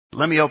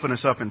Let me open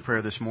us up in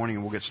prayer this morning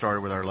and we'll get started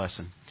with our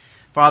lesson.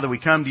 Father, we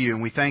come to you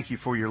and we thank you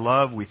for your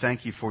love. We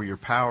thank you for your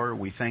power.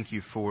 We thank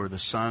you for the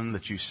Son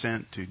that you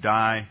sent to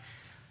die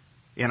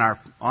in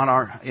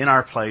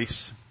our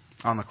place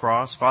on the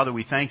cross. Father,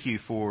 we thank you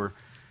for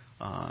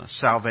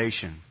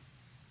salvation,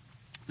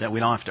 that we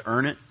don't have to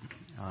earn it,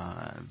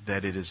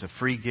 that it is a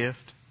free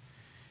gift.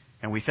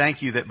 And we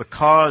thank you that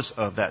because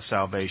of that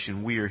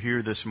salvation, we are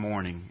here this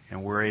morning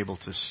and we're able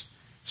to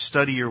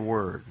study your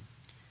word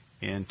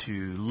and to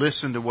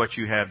listen to what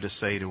you have to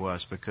say to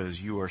us because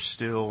you are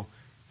still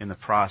in the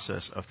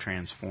process of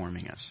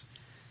transforming us.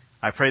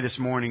 I pray this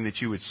morning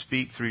that you would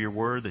speak through your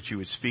word, that you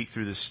would speak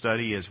through this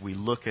study as we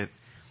look at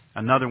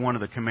another one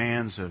of the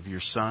commands of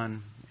your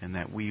Son, and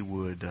that we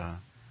would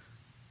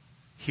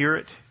hear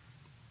it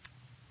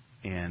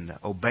and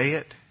obey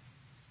it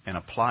and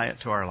apply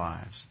it to our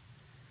lives.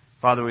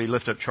 Father, we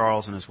lift up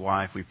Charles and his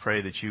wife. We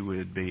pray that you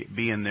would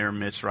be in their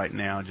midst right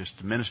now just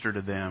to minister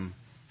to them,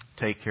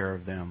 take care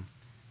of them.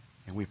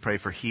 And we pray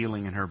for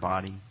healing in her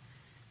body.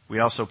 We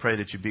also pray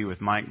that you be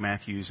with Mike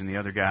Matthews and the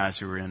other guys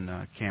who are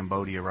in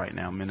Cambodia right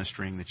now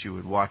ministering, that you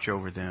would watch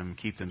over them,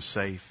 keep them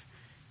safe,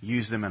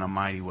 use them in a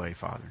mighty way,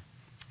 Father.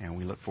 And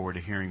we look forward to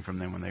hearing from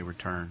them when they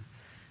return.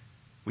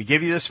 We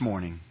give you this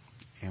morning,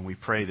 and we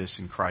pray this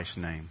in Christ's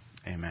name.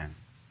 Amen.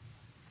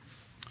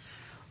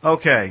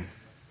 Okay.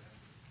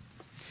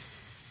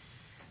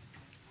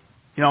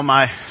 You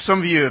know, some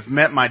of you have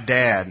met my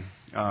dad.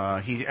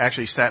 He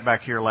actually sat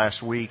back here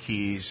last week.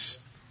 He's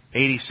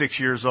 86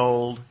 years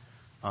old.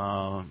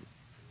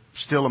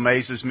 Still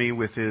amazes me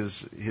with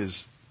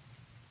his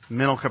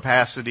mental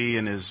capacity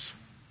and his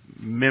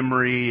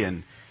memory,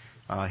 and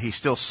he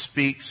still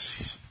speaks.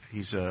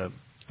 He's a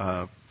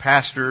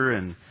pastor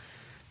and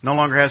no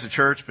longer has a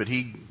church, but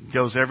he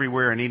goes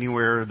everywhere and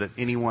anywhere that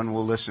anyone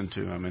will listen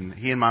to him. And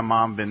he and my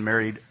mom have been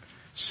married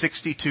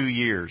 62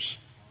 years.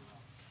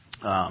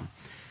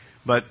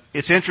 But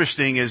it's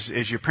interesting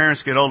as your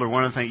parents get older,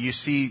 one of the things you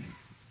see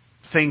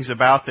things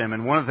about them,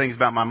 and one of the things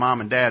about my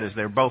mom and dad is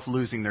they're both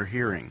losing their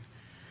hearing.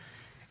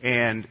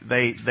 And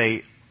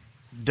they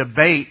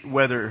debate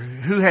whether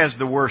who has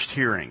the worst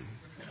hearing,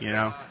 you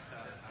know.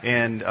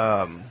 And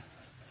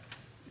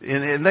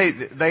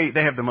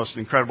they have the most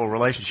incredible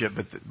relationship.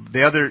 But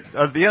the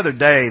other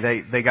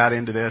day they got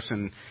into this,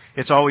 and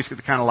it's always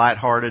kind of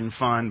lighthearted and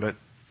fun. But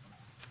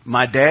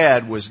my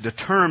dad was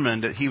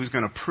determined that he was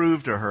going to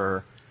prove to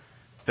her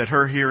that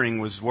her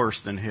hearing was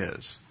worse than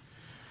his.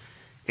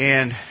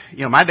 And, you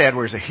know, my dad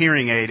wears a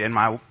hearing aid and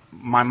my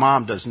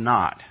mom does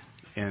not.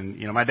 And,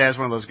 you know, my dad's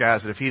one of those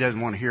guys that if he doesn't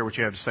want to hear what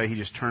you have to say, he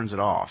just turns it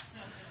off.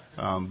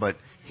 But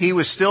he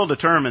was still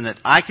determined that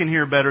I can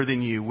hear better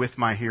than you with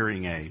my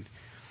hearing aid.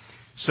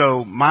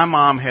 So my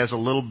mom has a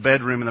little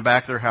bedroom in the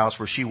back of their house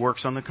where she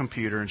works on the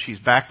computer, and she's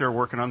back there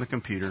working on the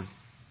computer.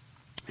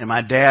 And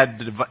my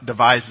dad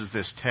devises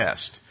this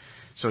test.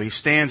 So he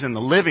stands in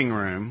the living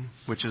room,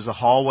 which is a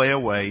hallway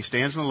away. He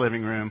stands in the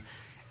living room,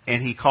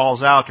 and he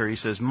calls out to her. He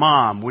says,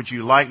 "Mom, would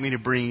you like me to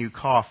bring you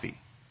coffee?"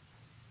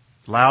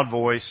 Loud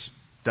voice,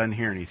 doesn't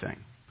hear anything.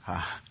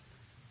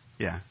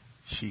 Yeah,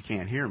 she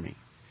can't hear me.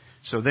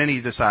 So then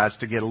he decides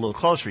to get a little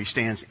closer. He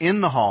stands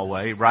in the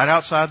hallway, right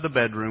outside the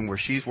bedroom where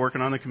she's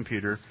working on the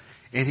computer,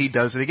 and he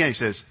does it again. He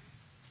says,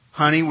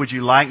 "Honey, would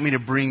you like me to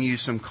bring you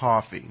some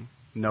coffee?"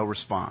 No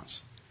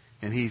response.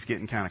 And he's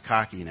getting kind of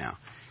cocky now.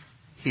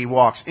 He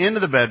walks into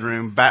the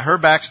bedroom, her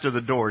back's to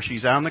the door,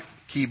 she's on the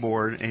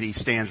keyboard, and he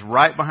stands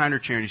right behind her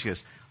chair and he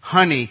says,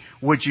 "Honey,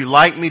 would you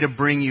like me to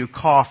bring you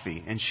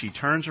coffee?" And she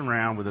turns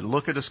around with a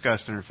look of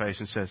disgust in her face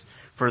and says,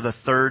 for the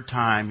third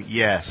time,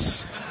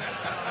 "Yes."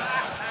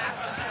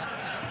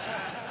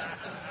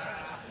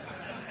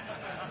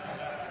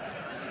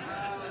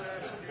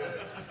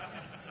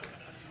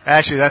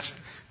 Actually,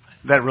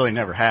 that really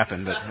never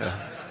happened, but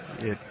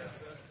it's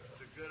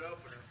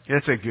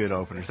a good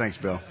opener. Thanks,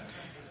 Bill.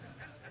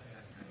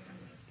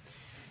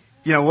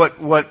 You know,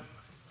 what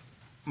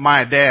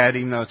my dad,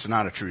 even though it's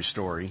not a true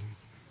story.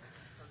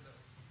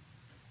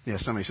 Yeah,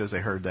 somebody says they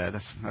heard that.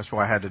 That's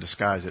why I had to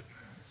disguise it.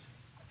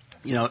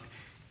 You know,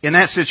 in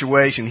that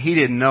situation, he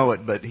didn't know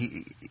it, but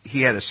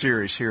he had a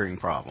serious hearing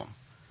problem.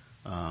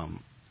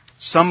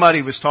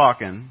 Somebody was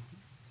talking,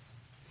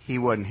 he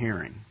wasn't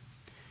hearing.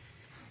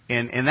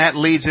 And that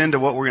leads into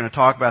what we're going to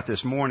talk about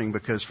this morning,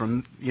 because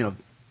from, you know,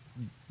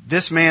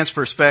 this man's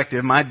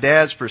perspective, my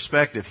dad's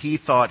perspective, he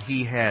thought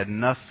he had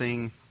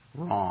nothing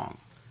wrong.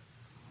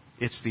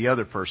 It's the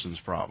other person's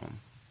problem.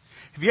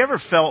 Have you ever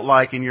felt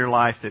like in your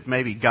life that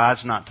maybe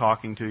God's not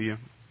talking to you?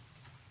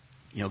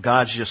 You know,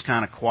 God's just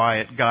kind of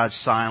quiet. God's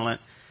silent.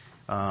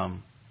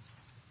 Man,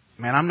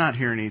 I'm not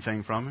hearing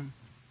anything from Him.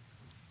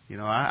 You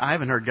know, I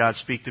haven't heard God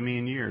speak to me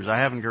in years. I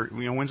haven't heard,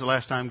 you know, when's the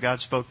last time God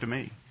spoke to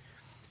me?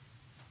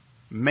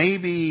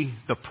 Maybe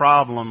the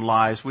problem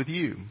lies with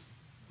you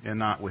and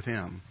not with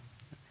Him.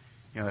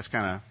 You know, that's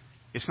kind of,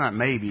 it's not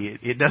maybe,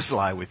 it does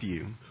lie with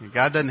you.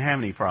 God doesn't have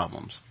any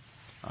problems.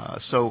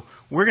 So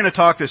we're going to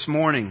talk this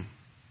morning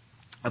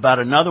about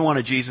another one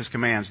of Jesus'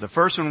 commands. The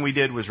first one we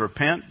did was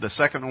repent. The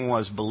second one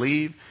was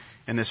believe.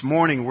 And this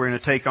morning we're going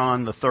to take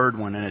on the third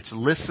one, and it's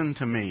listen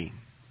to me.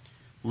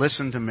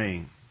 Listen to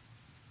me.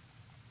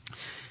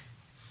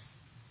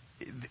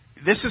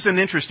 This is an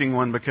interesting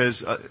one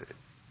because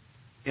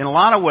in a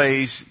lot of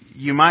ways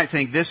you might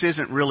think this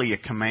isn't really a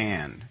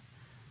command.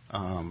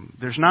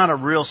 There's not a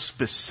real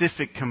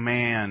specific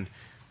command,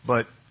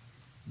 but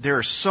there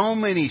are so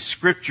many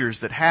scriptures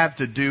that have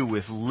to do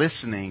with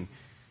listening,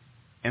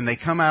 and they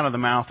come out of the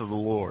mouth of the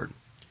Lord.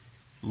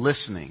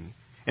 Listening.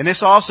 And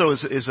this also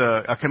is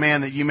a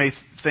command that you may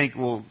think,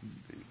 well,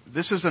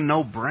 this is a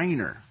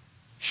no-brainer.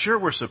 Sure,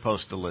 we're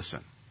supposed to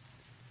listen.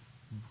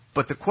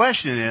 But the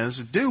question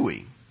is, do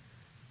we?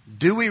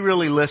 Do we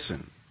really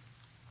listen?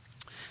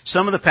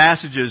 Some of the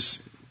passages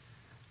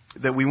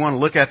that we want to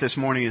look at this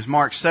morning is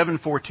Mark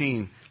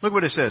 7:14. Look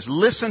what it says.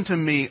 Listen to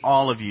me,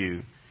 all of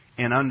you,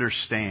 and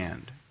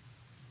understand.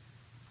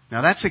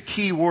 Now that's a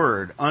key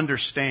word,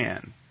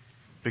 understand.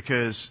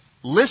 Because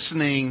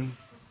listening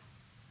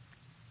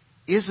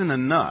isn't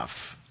enough.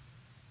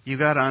 You've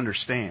got to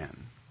understand.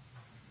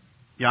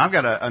 You know, I've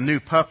got a new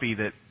puppy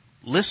that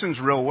listens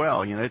real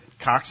well. You know, it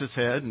cocks its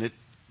head and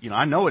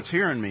I know it's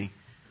hearing me,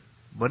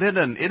 but it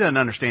doesn't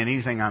understand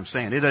anything I'm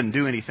saying. It doesn't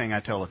do anything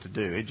I tell it to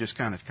do. It just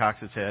kind of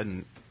cocks its head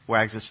and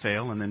wags its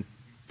tail and then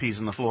pees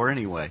on the floor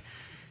anyway.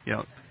 You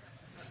know,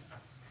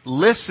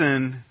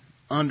 listen,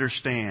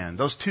 understand.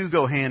 Those two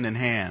go hand in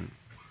hand.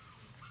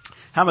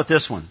 How about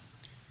this one?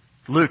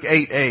 Luke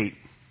 8:8.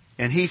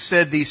 And he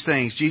said these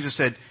things. Jesus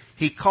said,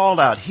 he called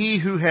out, he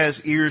who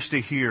has ears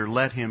to hear,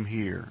 let him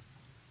hear.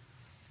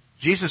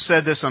 Jesus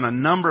said this on a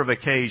number of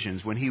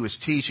occasions when he was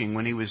teaching,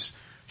 when he was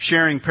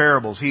sharing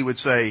parables. He would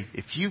say,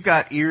 if you've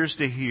got ears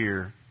to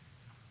hear,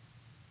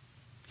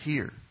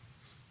 hear.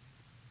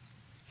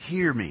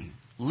 Hear me.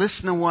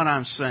 Listen to what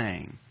I'm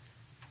saying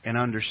and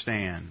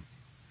understand.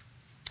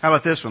 How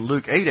about this one?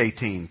 Luke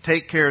 8:18.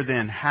 Take care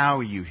then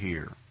how you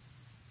hear.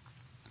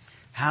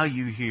 How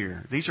you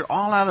hear. These are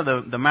all out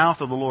of the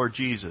mouth of the Lord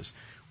Jesus.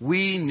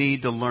 We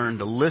need to learn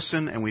to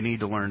listen and we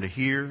need to learn to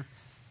hear.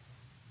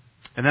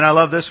 And then I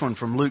love this one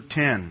from Luke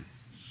 10.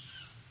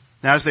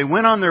 Now as they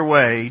went on their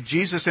way,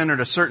 Jesus entered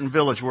a certain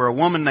village where a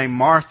woman named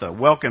Martha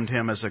welcomed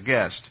him as a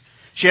guest.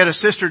 She had a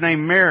sister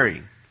named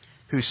Mary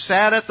who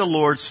sat at the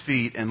Lord's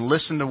feet and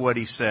listened to what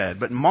he said.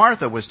 But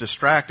Martha was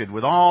distracted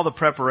with all the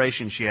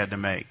preparations she had to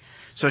make.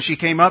 So she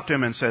came up to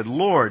him and said,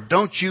 Lord,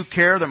 don't you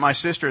care that my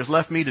sister has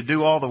left me to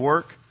do all the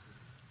work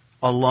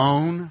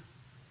alone?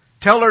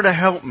 Tell her to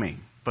help me.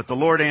 But the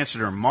Lord answered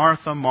her,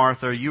 Martha,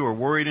 Martha, you are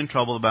worried and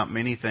troubled about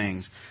many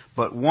things,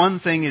 but one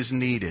thing is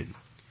needed.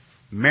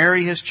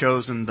 Mary has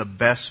chosen the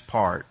best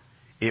part.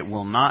 It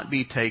will not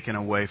be taken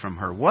away from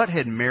her. What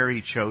had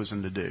Mary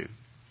chosen to do?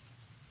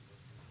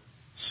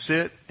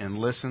 Sit and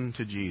listen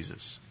to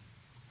Jesus.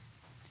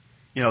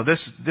 You know,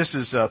 this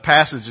is a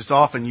passage that's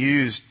often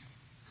used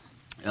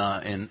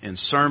in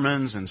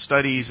sermons and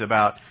studies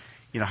about,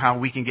 how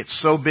we can get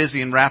so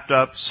busy and wrapped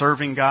up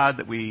serving God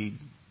that we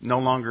no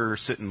longer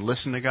sit and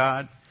listen to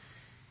God.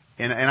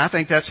 And I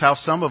think that's how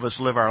some of us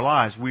live our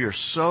lives. We are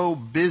so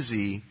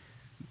busy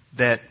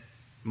that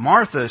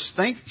Martha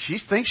thinks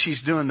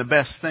she's doing the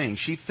best thing.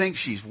 She thinks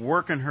she's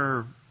working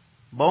her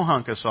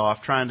bohunkus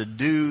off trying to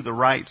do the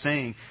right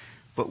thing.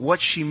 But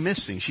what's she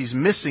missing? She's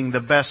missing the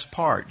best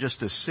part, just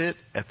to sit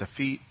at the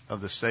feet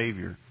of the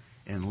Savior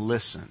and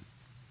listen.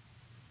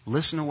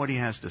 Listen to what he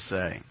has to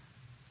say.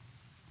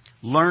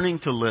 Learning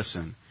to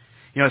listen.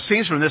 It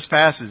seems from this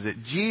passage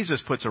that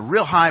Jesus puts a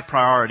real high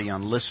priority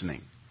on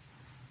listening.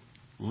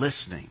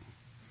 Listening.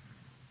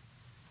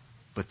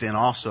 But then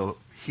also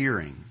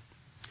hearing.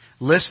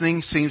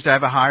 Listening seems to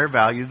have a higher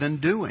value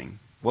than doing.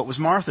 What was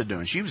Martha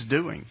doing? She was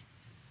doing.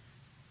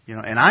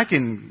 And I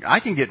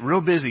can get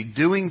real busy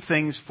doing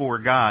things for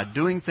God,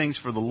 doing things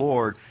for the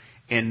Lord,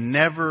 and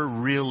never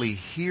really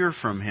hear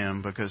from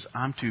Him because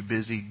I'm too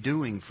busy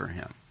doing for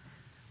Him.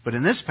 But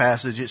in this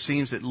passage, it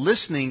seems that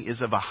listening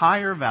is of a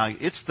higher value.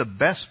 It's the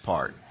best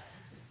part.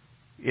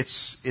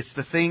 It's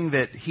the thing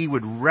that He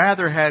would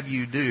rather have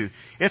you do.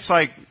 It's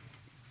like,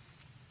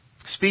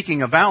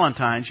 speaking of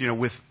Valentine's,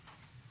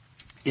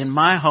 in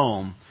my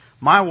home,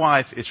 my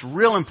wife, it's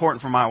real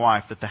important for my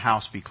wife that the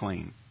house be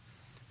clean.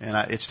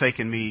 And it's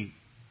taken me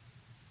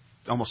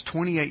almost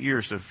 28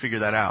 years to figure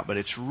that out. But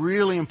it's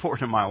really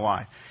important to my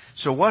wife.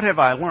 So what have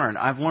I learned?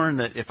 I've learned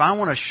that if I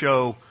want to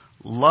show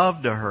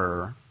love to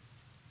her,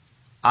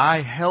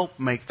 I help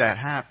make that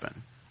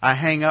happen. I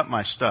hang up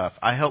my stuff.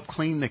 I help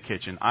clean the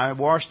kitchen. I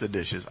wash the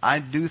dishes. I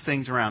do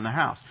things around the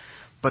house.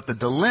 But the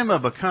dilemma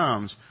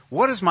becomes,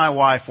 what does my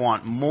wife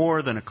want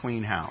more than a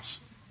clean house?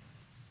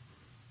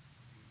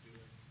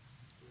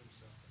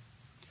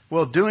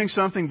 Well, doing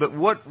something, but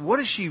what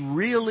does she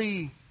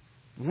really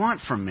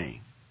want from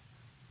me?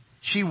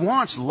 She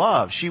wants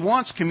love. She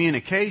wants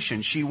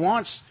communication. She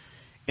wants,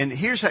 and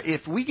here's how,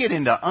 if we get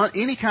into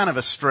any kind of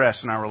a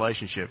stress in our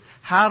relationship,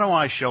 how do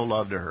I show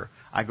love to her?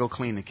 I go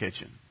clean the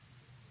kitchen.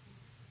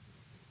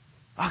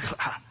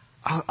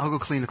 I'll go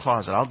clean the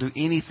closet. I'll do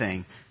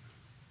anything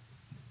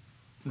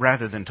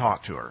rather than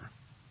talk to her.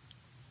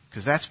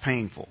 Because that's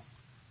painful.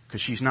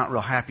 because she's not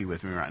real happy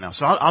with me right now.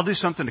 So I'll do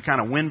something to kind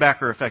of win back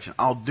her affection.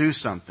 I'll do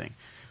something.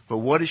 But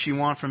what does she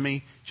want from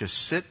me? Just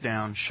sit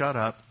down, shut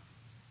up,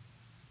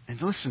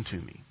 and listen to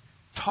me.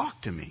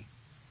 Talk to me.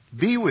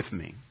 Be with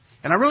me.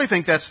 And I really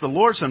think that's the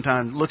Lord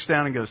sometimes looks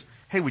down and goes,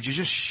 hey, would you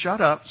just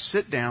shut up,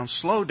 sit down,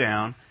 slow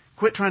down,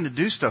 quit trying to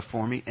do stuff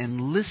for me, and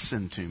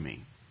listen to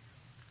me.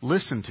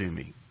 Listen to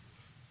me.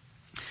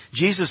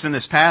 Jesus in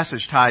this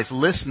passage ties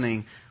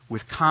listening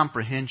with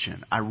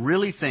comprehension. I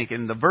really think,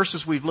 in the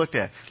verses we've looked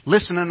at,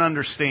 listen and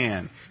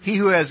understand. He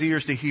who has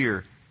ears to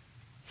hear,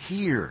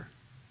 hear.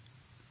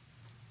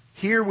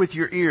 Hear with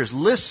your ears.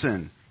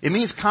 Listen. It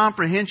means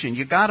comprehension.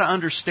 You've got to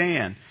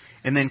understand.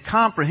 And then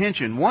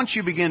comprehension, once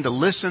you begin to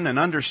listen and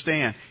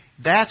understand,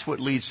 that's what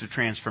leads to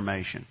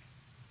transformation.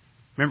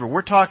 Remember,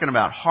 we're talking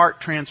about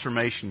heart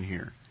transformation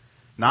here.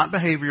 Not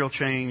behavioral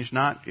change,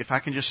 not if I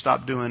can just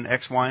stop doing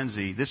X, Y, and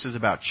Z. This is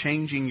about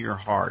changing your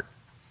heart.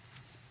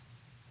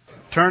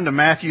 Turn to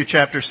Matthew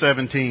chapter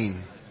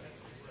 17.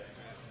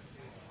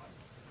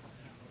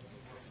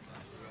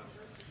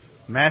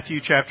 Matthew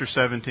chapter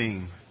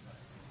 17.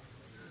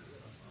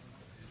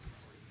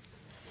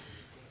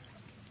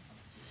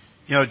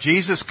 You know,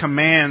 Jesus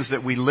commands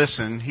that we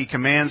listen. He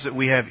commands that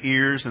we have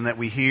ears and that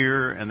we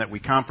hear and that we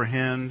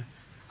comprehend.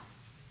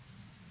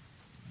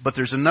 But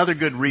there's another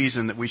good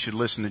reason that we should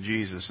listen to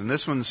Jesus. And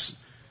this one's,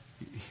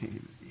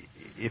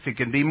 if it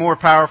can be more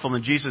powerful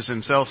than Jesus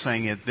himself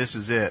saying it, this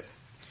is it.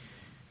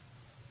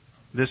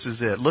 This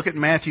is it. Look at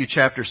Matthew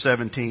chapter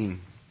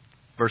 17,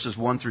 verses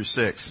 1 through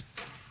 6.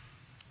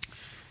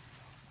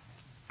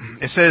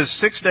 It says,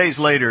 6 days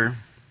later,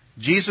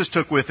 Jesus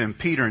took with him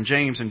Peter and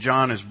James and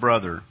John his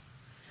brother,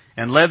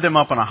 and led them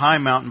up on a high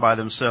mountain by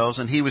themselves,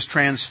 and he was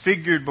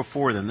transfigured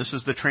before them. This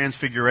is the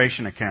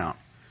transfiguration account.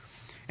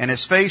 And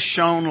his face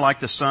shone like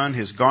the sun,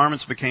 his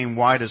garments became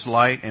white as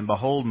light, and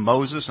behold,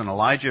 Moses and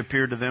Elijah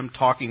appeared to them,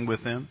 talking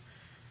with them.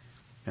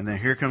 And then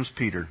here comes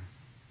Peter.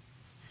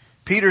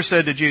 Peter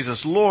said to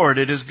Jesus, Lord,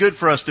 it is good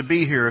for us to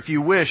be here. If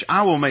you wish,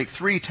 I will make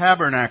 3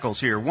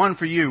 tabernacles here, one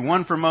for you,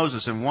 one for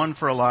Moses, and one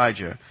for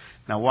Elijah.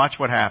 Now watch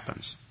what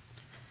happens.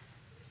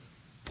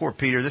 Poor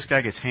Peter, this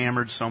guy gets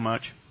hammered so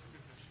much.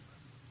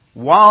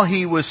 While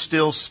he was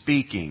still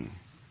speaking,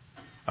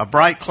 a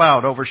bright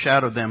cloud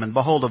overshadowed them, and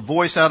behold, a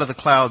voice out of the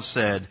cloud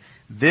said,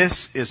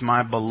 This is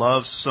my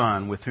beloved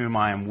Son, with whom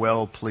I am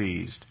well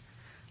pleased.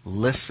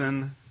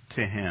 Listen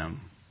to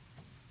him.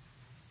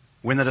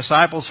 When the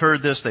disciples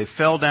heard this, they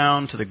fell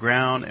down to the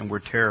ground and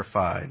were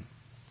terrified.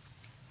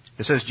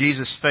 It says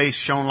Jesus' face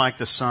shone like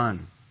the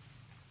sun.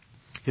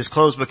 His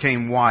clothes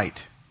became white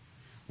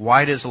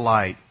as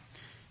light.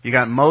 You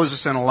got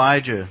Moses and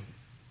Elijah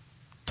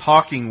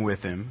talking with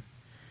him.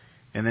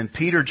 And then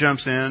Peter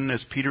jumps in,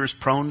 as Peter is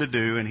prone to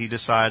do, and he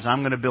decides,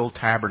 I'm going to build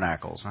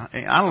tabernacles. I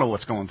don't know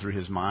what's going through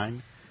his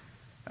mind.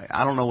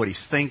 I don't know what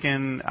he's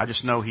thinking. I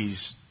just know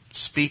he's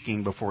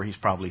speaking before he's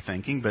probably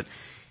thinking.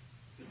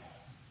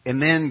 And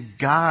then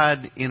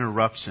God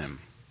interrupts him.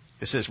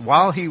 It says,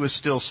 while he was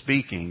still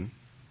speaking,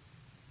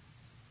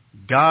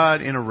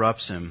 God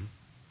interrupts him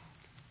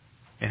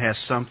and has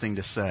something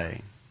to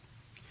say.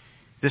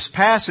 This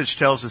passage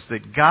tells us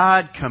that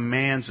God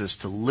commands us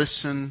to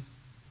listen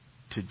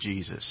to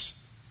Jesus.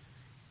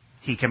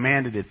 He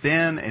commanded it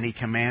then, and he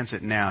commands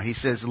it now. He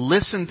says,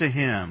 listen to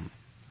him.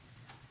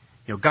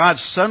 You know, God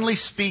suddenly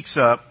speaks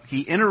up.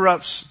 He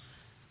interrupts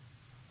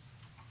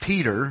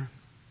Peter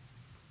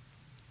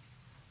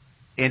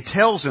and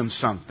tells him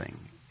something.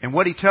 And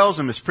what he tells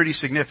him is pretty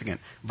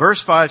significant.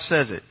 Verse 5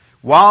 says it.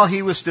 While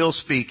he was still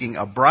speaking,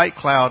 a bright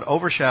cloud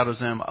overshadows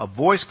them. A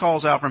voice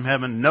calls out from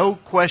heaven. No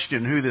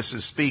question who this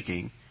is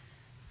speaking.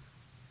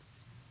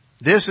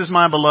 This is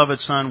my beloved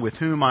Son, with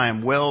whom I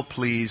am well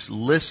pleased.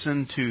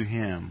 Listen to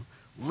him.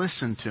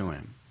 Listen to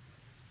him.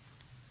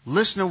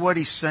 Listen to what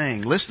he's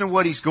saying. Listen to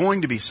what he's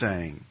going to be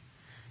saying.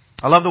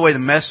 I love the way the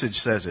Message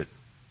says it.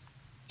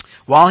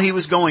 While he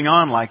was going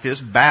on like this,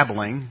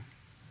 babbling,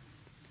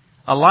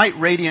 a light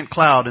radiant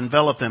cloud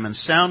enveloped them, and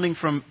sounding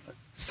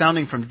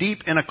from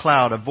deep in a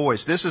cloud, a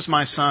voice, This is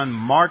my Son,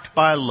 marked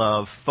by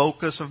love,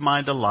 focus of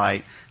my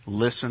delight.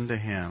 Listen to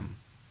him.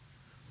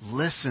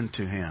 Listen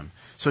to him.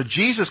 So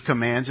Jesus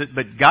commands it,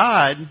 but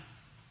God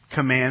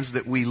commands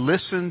that we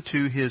listen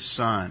to his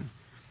Son.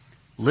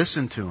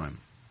 Listen to him.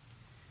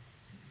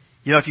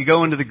 You know, if you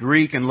go into the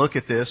Greek and look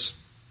at this,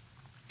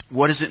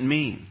 what does it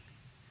mean?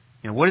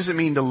 You know, what does it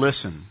mean to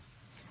listen?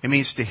 It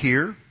means to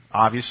hear,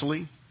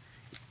 obviously.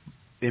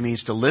 It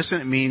means to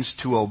listen. It means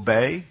to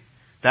obey.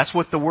 That's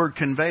what the word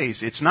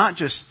conveys. It's not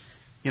just,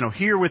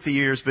 hear with the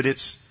ears, but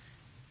it's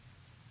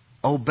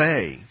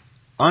obey,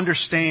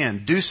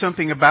 understand, do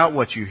something about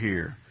what you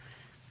hear.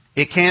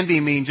 It can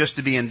mean just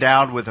to be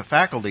endowed with a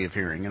faculty of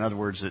hearing. In other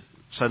words, that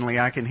suddenly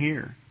I can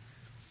hear.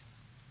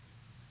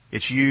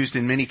 It's used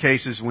in many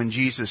cases when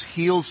Jesus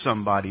healed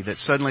somebody, that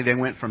suddenly they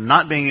went from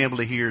not being able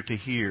to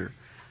hear.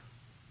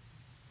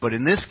 But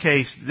in this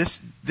case,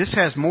 this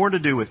has more to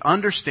do with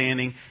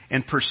understanding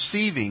and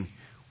perceiving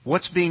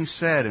what's being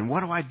said and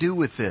what do I do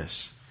with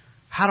this?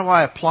 How do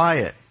I apply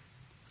it?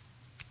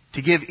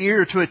 To give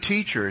ear to a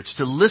teacher. It's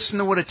to listen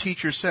to what a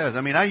teacher says.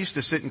 I mean, I used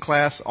to sit in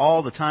class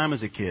all the time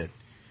as a kid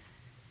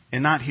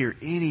and not hear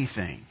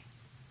anything.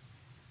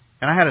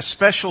 And I had a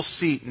special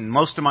seat in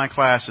most of my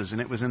classes,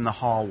 and it was in the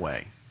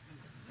hallway.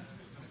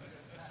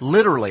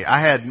 Literally,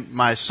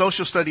 my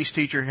social studies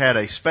teacher had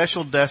a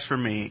special desk for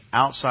me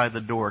outside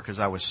the door because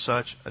I was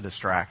such a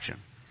distraction.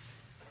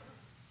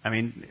 I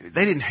mean,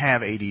 they didn't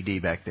have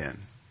ADD back then.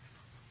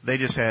 They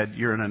just had,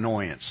 you're an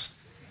annoyance.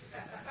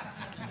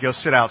 Go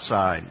sit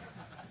outside.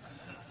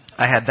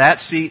 I had that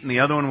seat, and the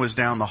other one was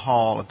down the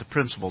hall at the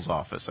principal's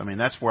office. I mean,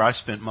 that's where I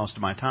spent most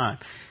of my time.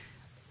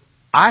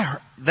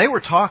 They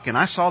were talking.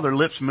 I saw their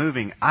lips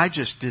moving. I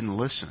just didn't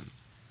listen.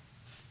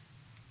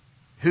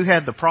 Who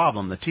had the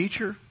problem? The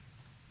teacher?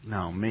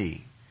 No,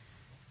 me.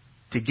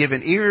 To give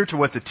an ear to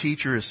what the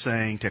teacher is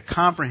saying, to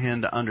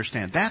comprehend, to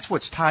understand. That's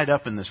what's tied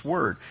up in this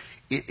word.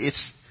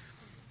 It's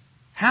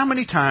how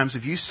many times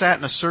have you sat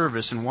in a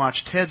service and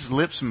watched Ted's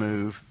lips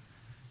move,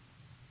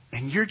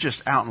 and you're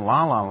just out in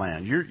la-la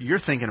land? You're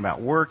thinking about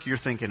work. You're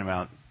thinking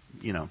about,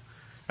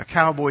 a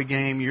cowboy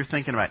game. You're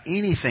thinking about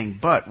anything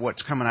but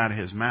what's coming out of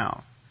his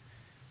mouth.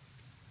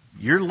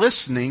 You're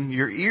listening.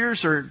 Your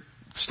ears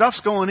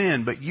stuff's going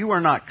in, but you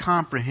are not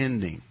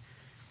comprehending.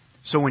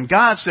 So when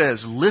God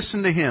says,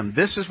 listen to Him,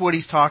 this is what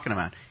He's talking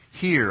about.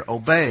 Hear,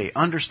 obey,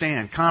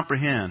 understand,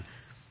 comprehend.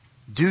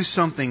 Do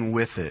something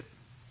with it.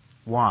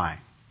 Why?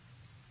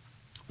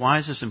 Why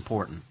is this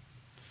important?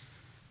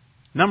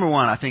 Number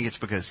one, I think it's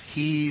because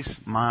He's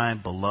my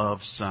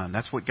beloved Son.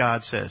 That's what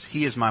God says.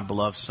 He is my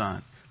beloved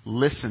Son.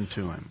 Listen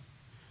to Him.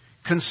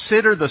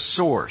 Consider the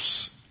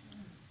source.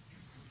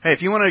 Hey,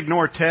 if you want to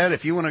ignore Ted,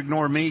 if you want to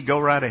ignore me, go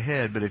right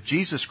ahead. But if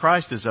Jesus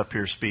Christ is up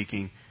here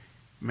speaking,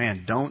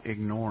 man, don't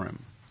ignore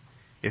Him.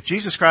 If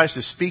Jesus Christ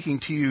is speaking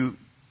to you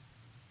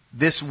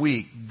this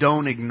week,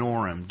 don't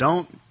ignore Him.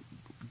 Don't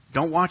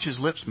watch His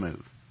lips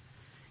move.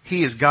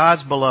 He is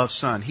God's beloved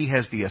Son. He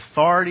has the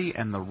authority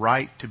and the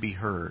right to be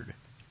heard.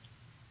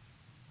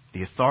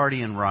 The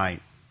authority and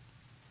right.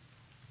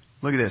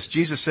 Look at this.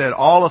 Jesus said,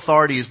 all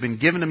authority has been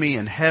given to me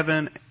in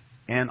heaven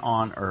and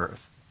on earth.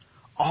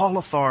 All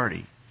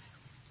authority.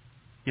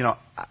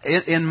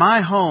 In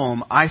my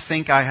home, I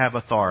think I have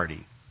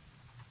authority.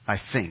 I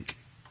think.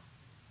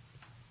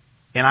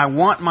 And I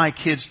want my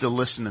kids to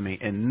listen to me.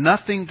 And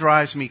nothing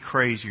drives me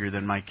crazier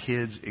than my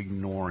kids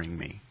ignoring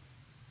me.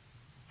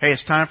 Hey,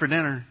 it's time for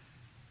dinner.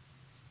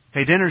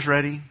 Hey, dinner's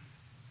ready.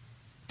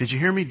 Did you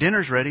hear me?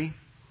 Dinner's ready.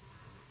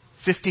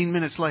 15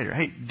 minutes later.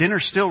 Hey,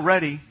 dinner's still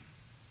ready.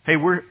 Hey,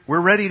 we're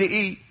ready to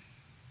eat.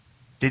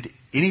 Did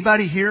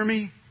anybody hear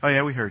me? Oh,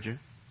 yeah, we heard you.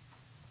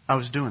 I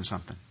was doing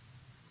something.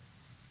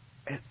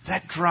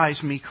 That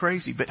drives me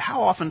crazy. But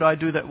how often do I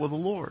do that with the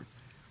Lord?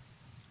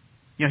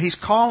 He's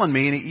calling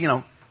me,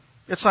 and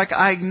it's like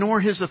I ignore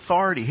His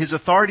authority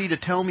to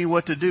tell me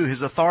what to do,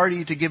 His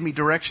authority to give me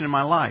direction in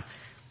my life.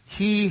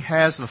 He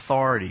has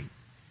authority.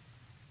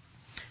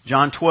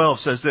 John 12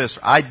 says this,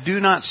 I do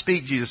not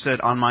speak, Jesus said,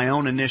 on my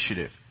own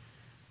initiative.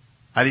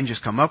 I didn't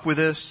just come up with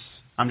this.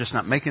 I'm just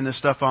not making this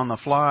stuff on the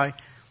fly.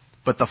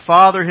 But the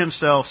Father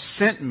Himself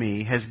sent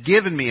me, has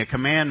given me a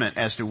commandment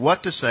as to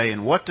what to say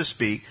and what to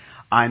speak.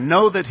 I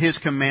know that His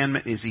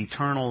commandment is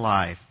eternal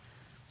life.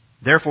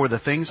 Therefore, the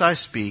things I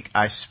speak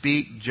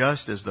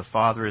just as the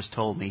Father has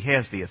told me. He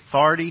has the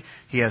authority.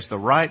 He has the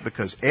right,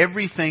 because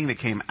everything that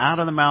came out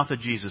of the mouth of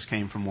Jesus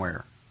came from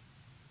where?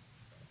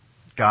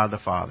 God the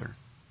Father.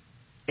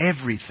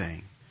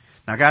 Everything.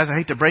 Now, guys, I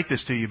hate to break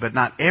this to you, but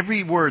not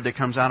every word that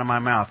comes out of my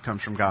mouth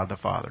comes from God the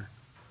Father.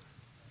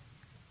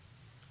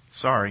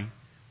 Sorry.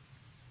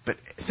 But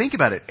think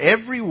about it.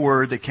 Every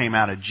word that came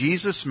out of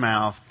Jesus'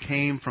 mouth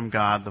came from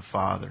God the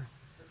Father.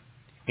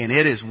 And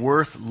it is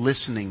worth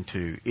listening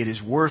to. It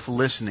is worth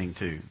listening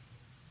to.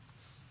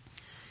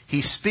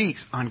 He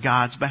speaks on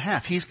God's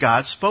behalf. He's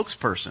God's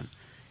spokesperson.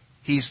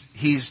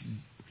 He's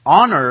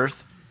on earth.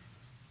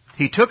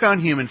 He took on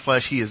human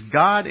flesh. He is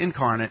God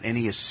incarnate, and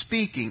He is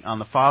speaking on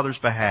the Father's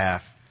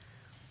behalf.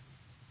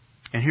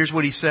 And here's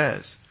what He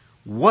says.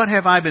 What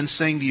have I been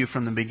saying to you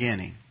from the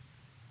beginning?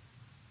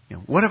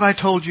 What have I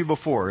told you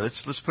before?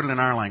 Let's put it in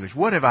our language.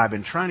 What have I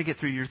been trying to get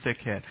through your thick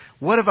head?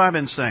 What have I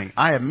been saying?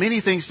 I have many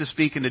things to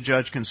speak and to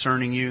judge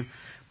concerning you,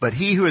 but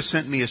He who has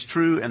sent me is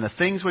true, and the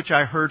things which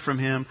I heard from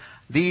Him,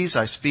 these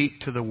I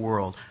speak to the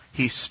world.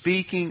 He's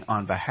speaking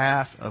on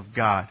behalf of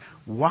God.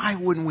 Why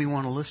wouldn't we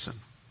want to listen?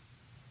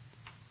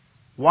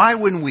 Why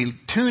wouldn't we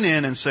tune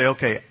in and say,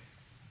 okay,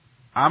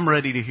 I'm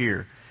ready to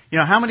hear?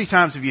 How many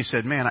times have you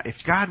said, man, if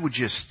God would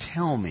just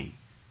tell me,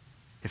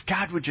 if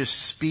God would just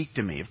speak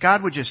to me, if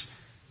God would just...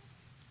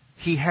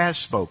 He has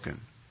spoken.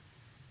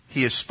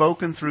 He has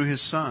spoken through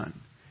His Son.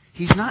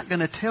 He's not going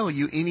to tell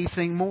you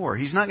anything more.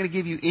 He's not going to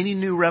give you any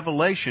new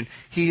revelation.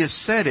 He has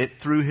said it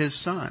through His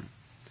Son.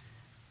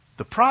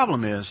 The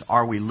problem is,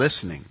 are we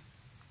listening?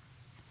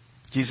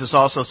 Jesus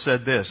also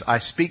said this, I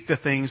speak the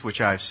things which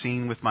I have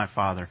seen with my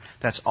Father.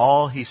 That's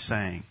all He's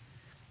saying.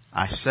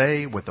 I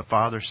say what the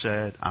Father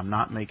said. I'm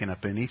not making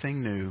up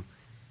anything new.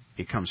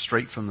 It comes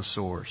straight from the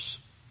source.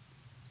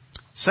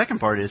 Second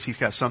part is, He's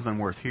got something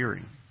worth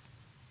hearing.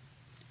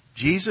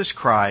 Jesus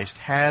Christ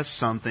has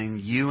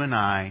something you and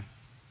I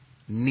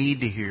need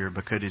to hear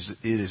because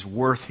it is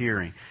worth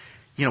hearing.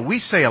 You know, we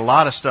say a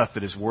lot of stuff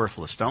that is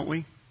worthless, don't we?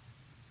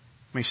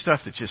 I mean,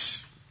 stuff that just,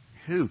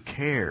 who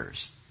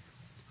cares?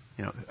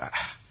 You know,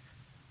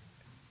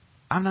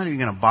 I'm not even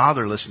going to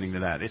bother listening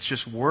to that. It's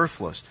just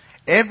worthless.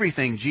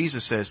 Everything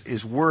Jesus says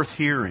is worth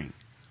hearing.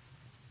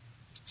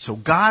 So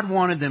God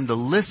wanted them to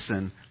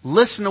listen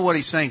to what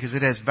He's saying because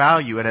it has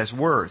value, it has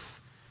worth.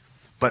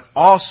 But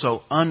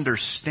also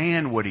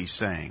understand what He's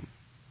saying.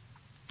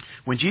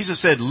 When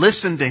Jesus said,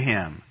 listen to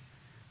Him,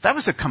 that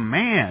was a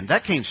command.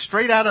 That came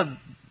straight out of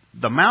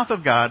the mouth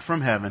of God from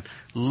heaven.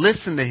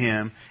 Listen to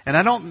Him. And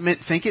I don't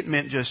think it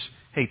meant just,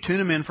 hey, tune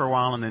Him in for a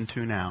while and then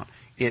tune out.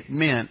 It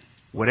meant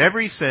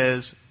whatever He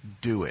says,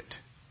 do it.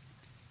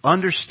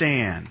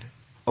 Understand.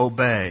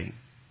 Obey.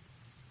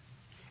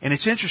 And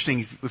it's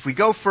interesting, if we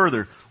go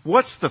further,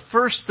 what's the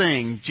first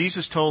thing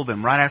Jesus told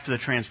them right after the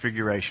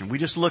transfiguration? We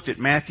just looked at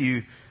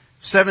Matthew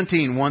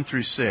 17, 1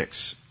 through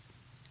 6.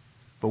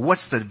 But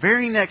what's the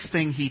very next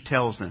thing He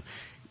tells them?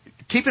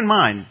 Keep in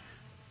mind,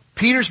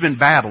 Peter's been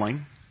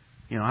babbling.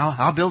 You know,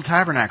 I'll build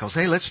tabernacles.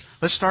 Hey, let's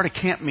start a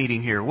camp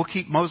meeting here. We'll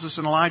keep Moses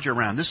and Elijah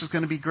around. This is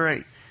going to be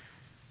great.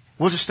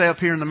 We'll just stay up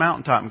here in the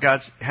mountaintop. And God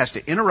has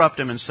to interrupt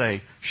him and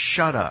say,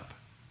 shut up.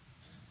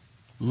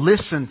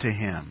 Listen to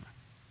him.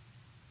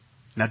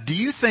 Now, do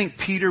you think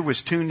Peter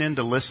was tuned in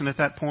to listen at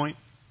that point?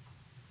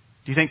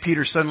 Do you think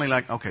Peter's suddenly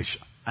like, okay,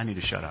 I need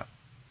to shut up.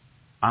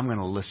 I'm going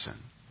to listen.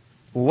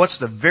 Well, what's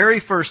the very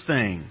first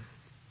thing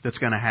that's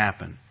going to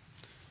happen?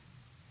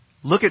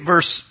 Look at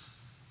verse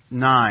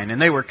 9.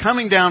 And they were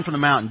coming down from the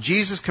mountain.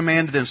 Jesus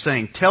commanded them,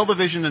 saying, tell the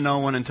vision to no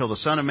one until the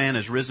Son of Man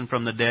is risen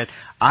from the dead.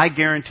 I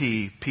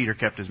guarantee Peter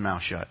kept his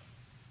mouth shut.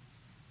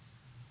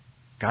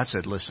 God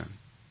said, listen,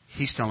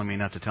 He's telling me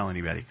not to tell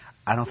anybody.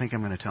 I don't think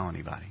I'm going to tell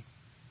anybody.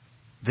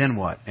 Then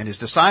what? And His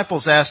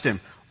disciples asked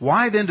Him,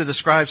 why then do the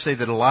scribes say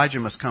that Elijah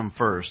must come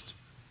first?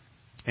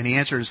 And He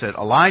answered and said,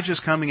 Elijah is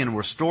coming and will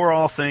restore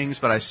all things,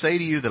 but I say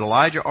to you that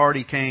Elijah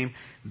already came.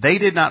 They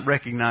did not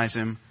recognize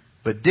him,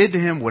 but did to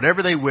him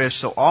whatever they wished,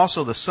 so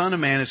also the Son of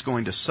Man is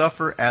going to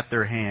suffer at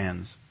their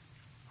hands.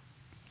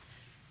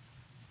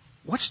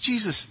 What's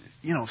Jesus,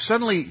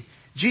 suddenly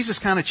Jesus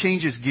kind of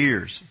changes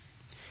gears.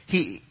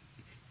 He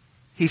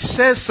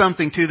says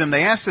something to them.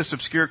 They ask this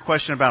obscure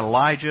question about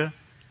Elijah,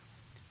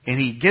 and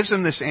He gives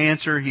them this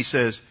answer. He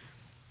says,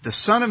 the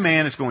Son of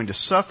Man is going to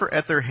suffer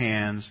at their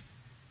hands.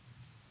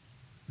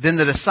 Then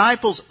the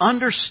disciples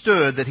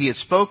understood that He had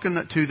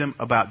spoken to them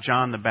about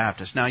John the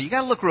Baptist. Now, you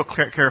got to look real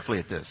carefully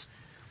at this.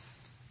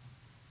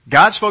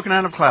 God's spoken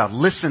out of a cloud.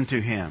 Listen to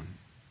Him.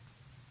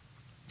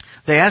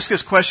 They ask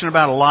this question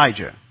about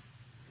Elijah.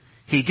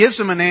 He gives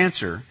them an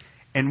answer.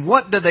 And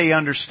what do they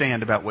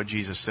understand about what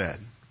Jesus said?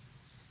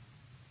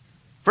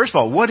 First of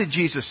all, what did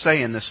Jesus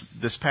say in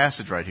this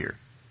passage right here?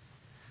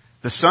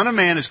 The Son of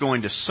Man is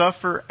going to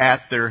suffer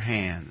at their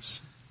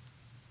hands.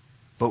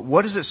 But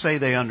what does it say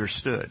they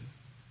understood?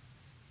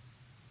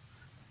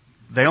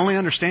 They only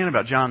understand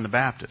about John the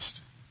Baptist.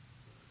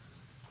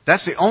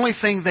 That's the only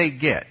thing they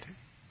get.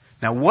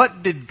 Now,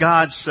 what did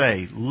God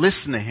say?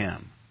 Listen to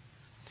Him.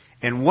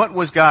 And what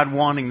was God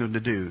wanting them to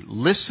do?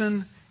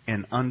 Listen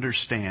and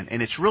understand.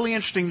 And it's really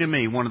interesting to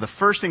me, one of the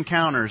first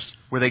encounters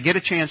where they get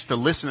a chance to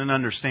listen and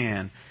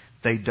understand,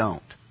 they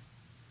don't.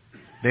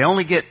 They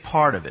only get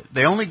part of it.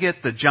 They only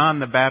get the John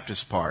the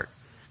Baptist part.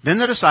 Then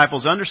the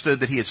disciples understood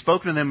that He had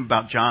spoken to them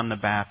about John the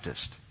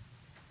Baptist.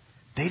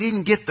 They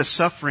didn't get the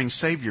suffering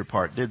Savior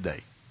part, did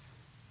they?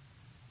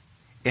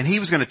 And He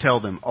was going to tell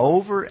them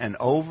over and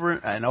over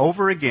and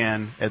over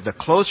again, as the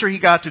closer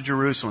He got to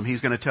Jerusalem,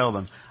 He's going to tell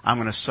them, I'm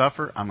going to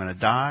suffer, I'm going to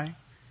die.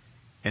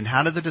 And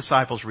how did the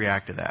disciples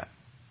react to that?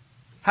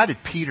 How did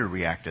Peter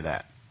react to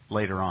that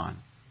later on?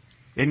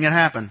 Isn't going to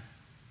happen.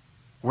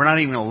 We're not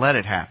even going to let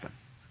it happen.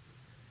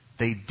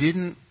 They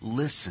didn't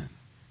listen.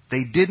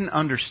 They didn't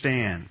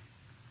understand.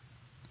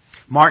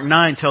 Mark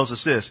 9 tells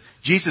us this.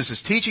 Jesus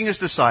is teaching His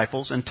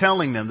disciples and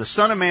telling them the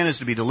Son of Man is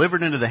to be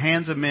delivered into the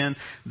hands of men.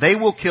 They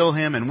will kill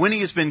Him, and when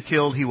He has been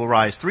killed, He will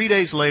rise 3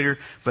 days later.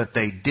 But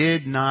they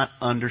did not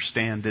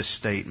understand this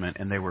statement,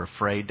 and they were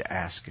afraid to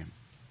ask Him.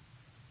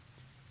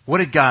 What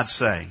did God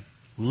say?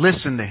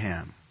 Listen to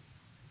Him.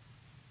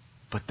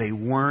 But they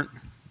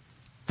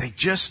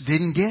just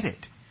didn't get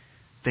it.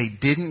 They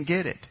didn't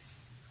get it.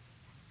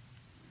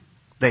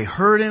 They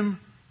heard Him,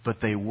 but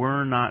they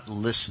were not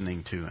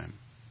listening to Him.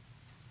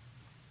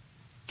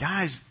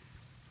 Guys,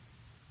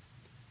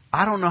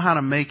 I don't know how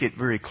to make it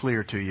very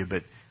clear to you,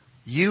 but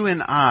you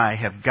and I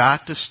have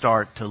got to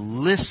start to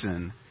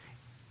listen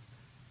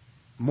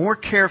more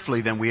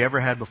carefully than we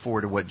ever had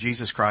before to what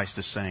Jesus Christ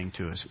is saying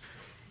to us.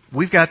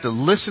 We've got to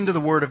listen to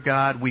the Word of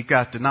God. We've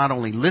got to not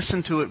only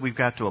listen to it, we've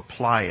got to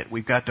apply it.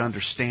 We've got to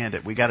understand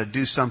it. We've got to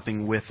do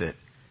something with it.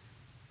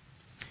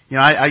 You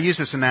know, I use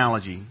this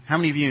analogy. How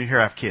many of you here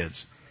have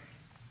kids?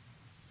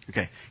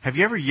 Okay. Have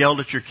you ever yelled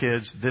at your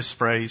kids this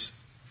phrase?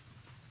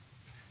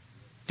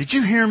 Did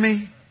you hear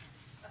me?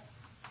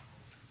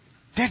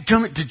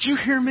 Dadgummit, did you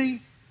hear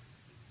me?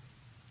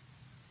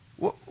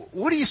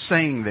 What are you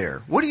saying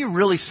there? What are you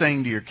really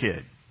saying to your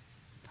kid?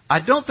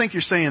 I don't think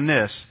you're saying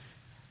this.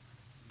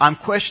 I'm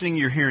questioning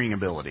your hearing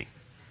ability.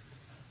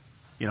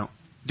 You know,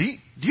 do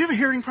you have a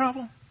hearing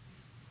problem?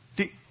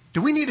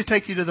 Do we need to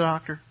take you to the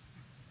doctor?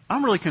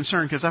 I'm really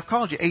concerned because I've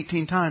called you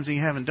 18 times and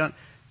you haven't done.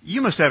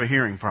 You must have a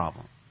hearing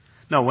problem.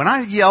 No, when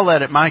I yell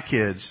that at my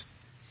kids,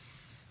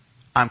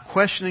 I'm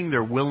questioning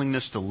their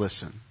willingness to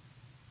listen.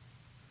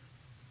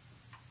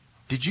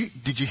 Did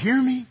you hear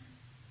me?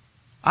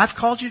 I've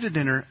called you to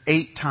dinner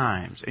 8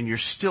 times and you're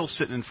still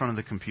sitting in front of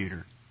the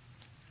computer.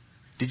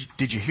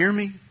 Did you hear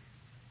me?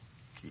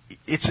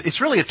 It's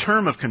really a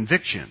term of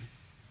conviction.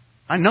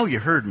 I know you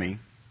heard me.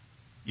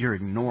 You're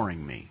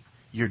ignoring me.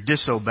 You're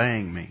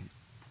disobeying me.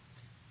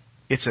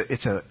 It's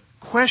a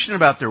question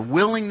about their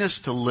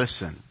willingness to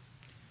listen.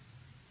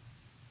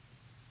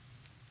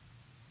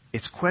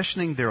 It's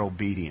questioning their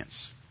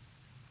obedience.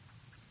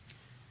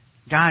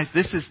 Guys,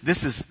 this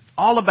is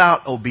all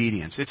about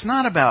obedience. It's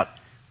not about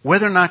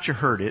whether or not you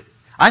heard it.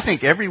 I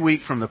think every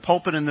week from the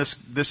pulpit in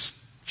this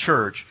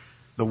church,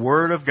 the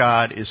Word of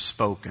God is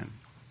spoken.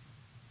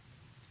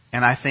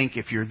 And I think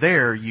if you're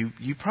there, you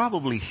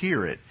probably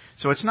hear it.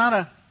 So it's not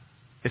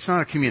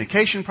a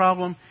communication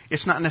problem.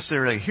 It's not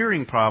necessarily a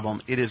hearing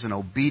problem. It is an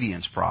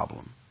obedience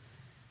problem.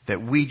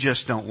 That we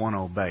just don't want to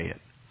obey it.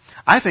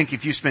 I think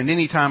if you spend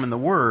any time in the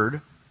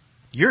Word,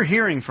 you're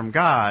hearing from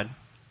God.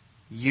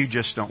 You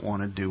just don't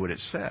want to do what it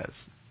says.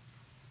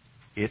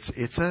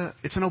 It's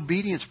an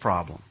obedience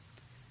problem.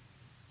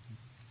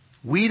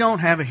 We don't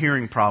have a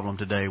hearing problem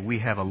today. We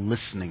have a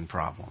listening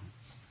problem.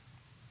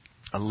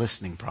 A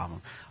listening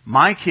problem.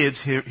 My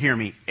kids hear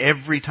me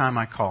every time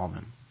I call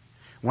them.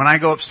 When I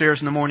go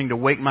upstairs in the morning to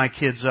wake my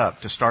kids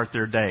up to start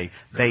their day,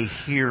 they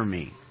hear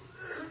me.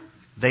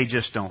 They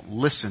just don't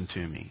listen to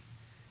me.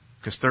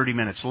 Because 30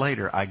 minutes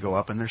later, I go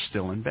up and they're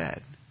still in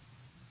bed.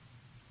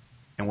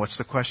 And what's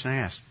the question I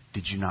ask?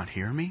 Did you not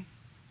hear me?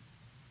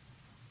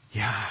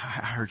 Yeah,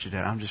 I heard you,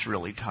 Dad. I'm just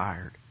really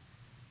tired.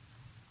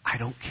 I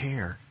don't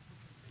care.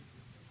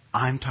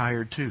 I'm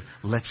tired too.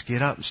 Let's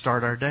get up and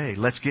start our day.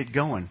 Let's get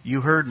going.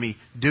 You heard me.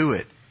 Do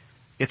it.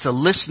 It's a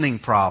listening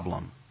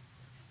problem.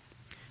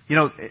 You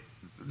know,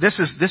 this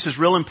is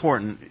real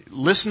important.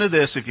 Listen to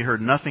this if you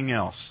heard nothing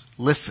else.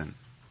 Listen.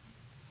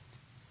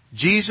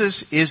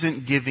 Jesus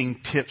isn't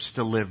giving tips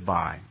to live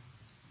by.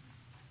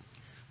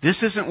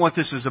 This isn't what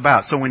this is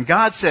about. So when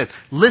God said,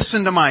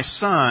 listen to my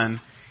son,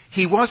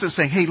 He wasn't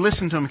saying, hey,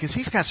 listen to him because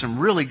he's got some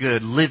really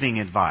good living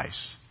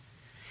advice.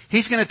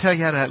 He's going to tell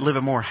you how to live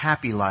a more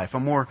happy life, a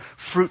more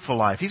fruitful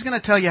life. He's going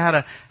to tell you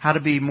how to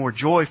be more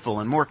joyful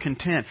and more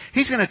content.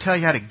 He's going to tell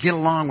you how to get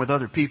along with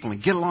other people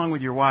and get along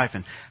with your wife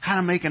and how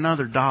to make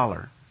another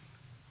dollar.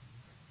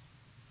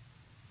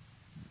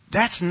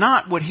 That's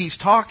not what He's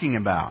talking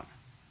about.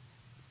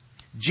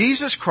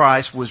 Jesus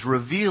Christ was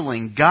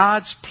revealing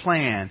God's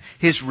plan,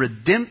 His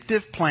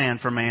redemptive plan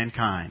for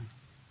mankind.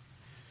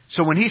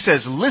 So when He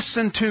says,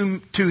 listen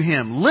to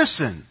Him,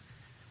 listen.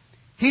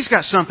 He's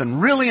got something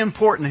really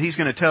important that He's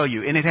going to tell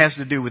you, and it has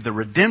to do with the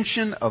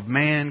redemption of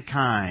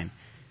mankind.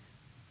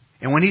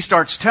 And when He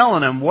starts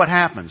telling them, what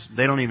happens?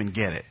 They don't even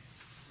get it.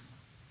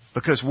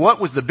 Because what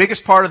was the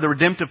biggest part of the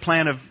redemptive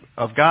plan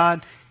of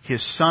God?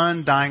 His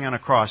Son dying on a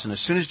cross. And as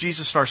soon as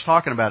Jesus starts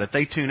talking about it,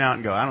 they tune out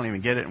and go, I don't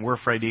even get it, and we're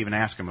afraid to even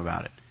ask Him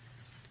about it.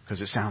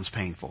 Because it sounds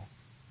painful.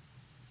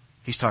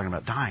 He's talking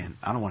about dying.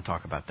 I don't want to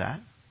talk about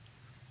that.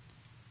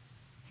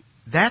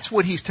 That's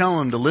what He's telling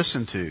them to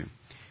listen to.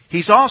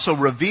 He's also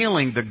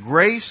revealing the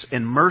grace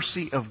and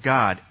mercy of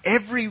God.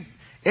 Every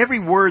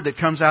word that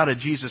comes out of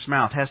Jesus'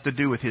 mouth has to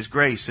do with His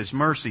grace, His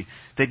mercy.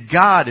 That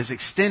God is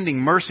extending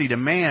mercy to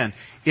man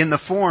in the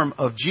form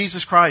of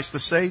Jesus Christ the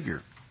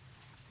Savior.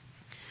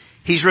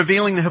 He's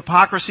revealing the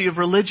hypocrisy of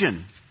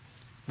religion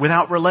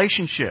without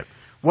relationship.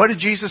 What did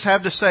Jesus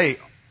have to say?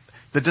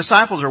 The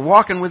disciples are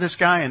walking with this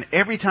guy, and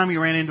every time he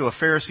ran into a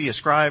Pharisee, a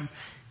scribe,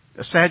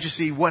 a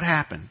Sadducee, what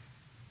happened?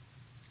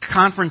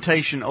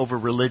 Confrontation over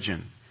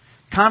religion.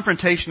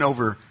 Confrontation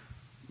over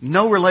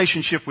no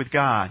relationship with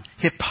God.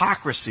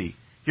 Hypocrisy.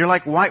 You're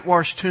like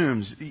whitewashed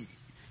tombs.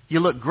 You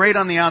look great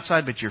on the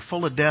outside, but you're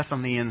full of death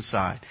on the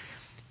inside.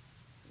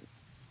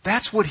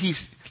 That's what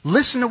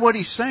listen to what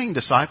He's saying,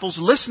 disciples.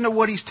 Listen to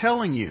what He's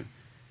telling you.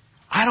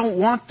 I don't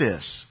want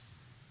this.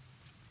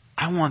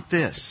 I want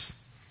this.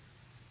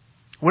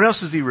 What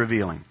else is He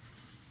revealing?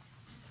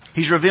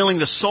 He's revealing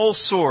the sole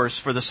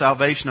source for the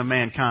salvation of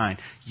mankind.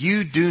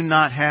 You do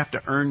not have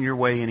to earn your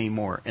way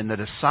anymore. And the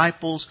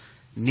disciples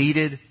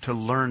needed to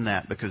learn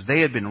that because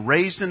they had been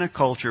raised in a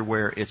culture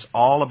where it's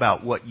all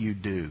about what you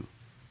do.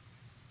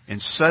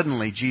 And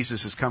suddenly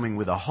Jesus is coming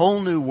with a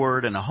whole new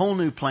word and a whole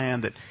new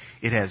plan that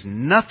it has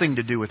nothing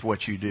to do with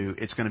what you do.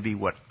 It's going to be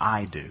what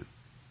I do.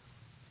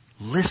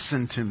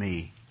 Listen to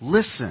me.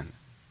 Listen.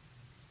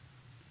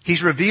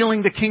 He's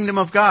revealing the kingdom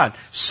of God.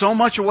 So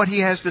much of what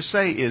He has to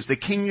say is the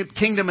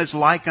kingdom is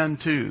like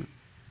unto.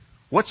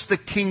 What's the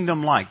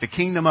kingdom like? The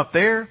kingdom up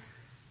there?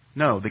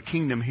 No, the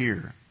kingdom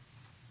here.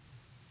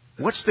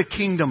 What's the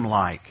kingdom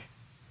like?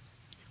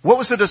 What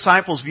was the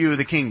disciples' view of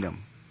the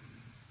kingdom?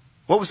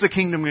 What was the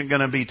kingdom going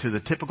to be to the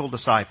typical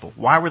disciple?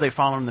 Why were they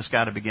following this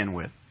guy to begin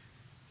with?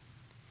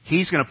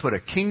 He's going to put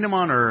a kingdom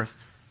on earth,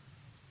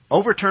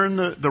 overturn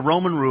the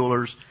Roman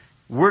rulers.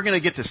 We're going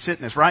to get to sit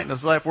in his right and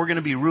his left. We're going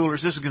to be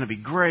rulers. This is going to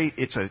be great.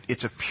 It's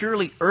a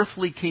purely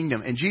earthly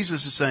kingdom. And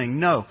Jesus is saying,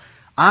 no,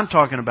 I'm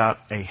talking about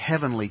a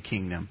heavenly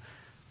kingdom.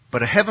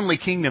 But a heavenly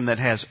kingdom that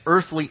has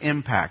earthly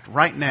impact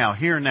right now,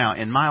 here and now,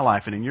 in my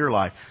life and in your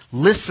life.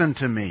 Listen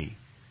to me.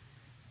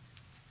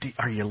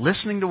 Are you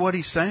listening to what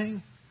he's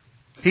saying?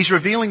 He's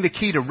revealing the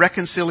key to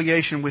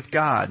reconciliation with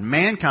God.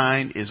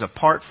 Mankind is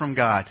apart from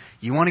God.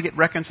 You want to get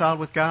reconciled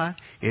with God?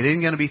 It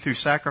isn't going to be through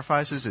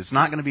sacrifices. It's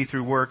not going to be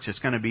through works. It's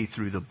going to be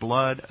through the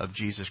blood of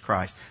Jesus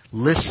Christ.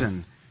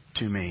 Listen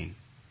to me.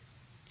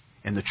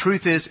 And the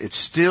truth is,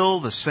 it's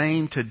still the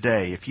same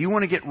today. If you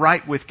want to get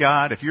right with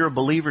God, if you're a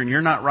believer and you're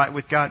not right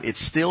with God,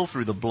 it's still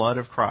through the blood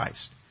of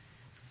Christ.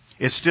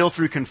 It's still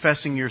through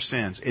confessing your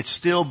sins. It's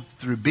still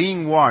through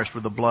being washed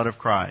with the blood of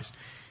Christ.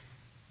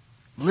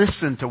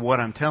 Listen to what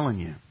I'm telling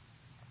you.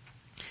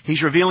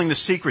 He's revealing the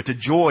secret to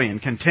joy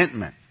and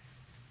contentment.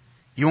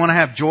 You want to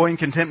have joy and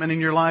contentment in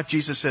your life?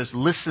 Jesus says,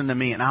 listen to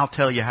me and I'll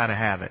tell you how to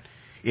have it.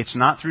 It's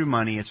not through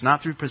money. It's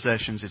not through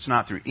possessions. It's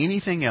not through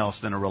anything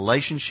else than a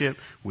relationship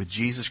with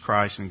Jesus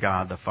Christ and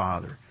God the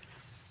Father.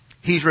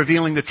 He's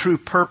revealing the true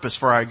purpose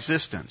for our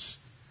existence.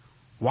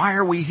 Why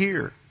are we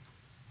here?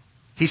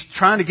 He's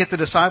trying to get the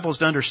disciples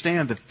to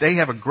understand that they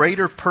have a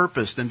greater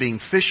purpose than being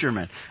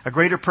fishermen, a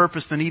greater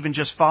purpose than even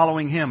just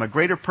following Him, a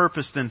greater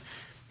purpose than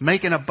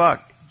making a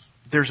buck.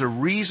 There's a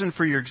reason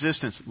for your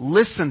existence.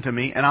 Listen to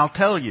me and I'll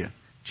tell you,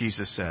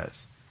 Jesus says.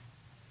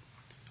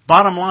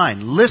 Bottom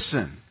line,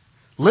 listen.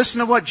 Listen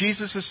to what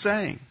Jesus is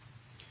saying.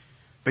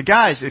 But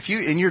guys, if you,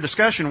 in your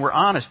discussion, we're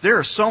honest, there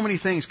are so many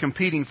things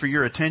competing for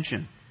your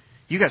attention.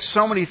 You got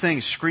so many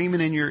things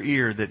screaming in your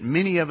ear that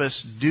many of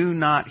us do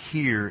not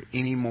hear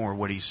anymore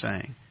what He's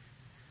saying.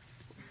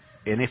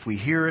 And if we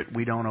hear it,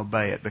 we don't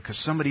obey it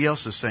because somebody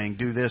else is saying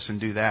do this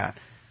and do that.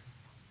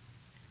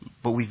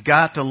 But we've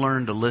got to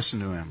learn to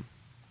listen to Him.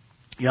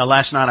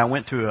 Last night I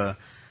went to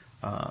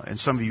and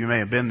some of you may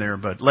have been there,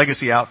 but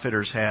Legacy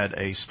Outfitters had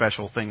a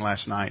special thing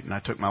last night, and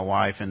I took my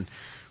wife, and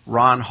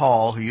Ron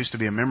Hall, who used to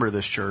be a member of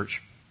this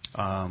church,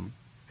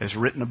 has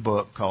written a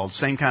book called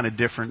Same Kind of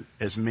Different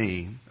as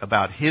Me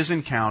about his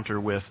encounter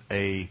with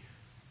a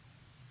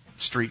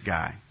street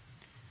guy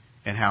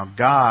and how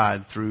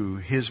God, through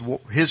his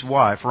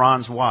wife,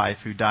 Ron's wife,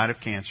 who died of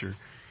cancer,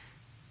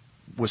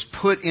 was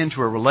put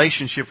into a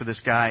relationship with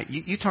this guy.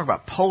 You talk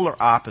about polar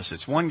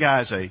opposites. One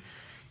guy's a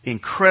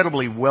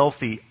incredibly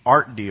wealthy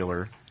art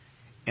dealer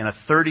and a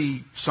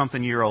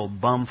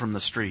 30-something-year-old bum from the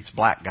streets,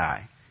 black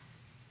guy.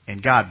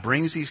 And God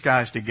brings these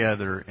guys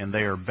together, and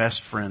they are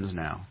best friends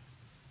now.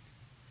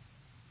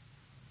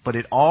 But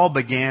it all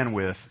began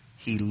with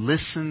he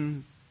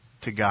listened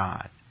to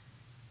God.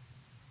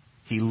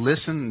 He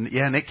listened,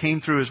 and it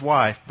came through his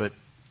wife, but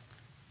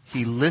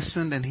he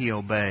listened and he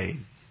obeyed.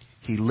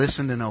 He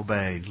listened and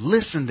obeyed.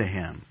 Listen to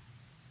him.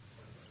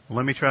 Well,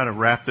 let me try to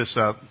wrap this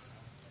up.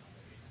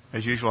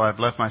 As usual, I've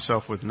left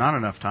myself with not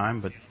enough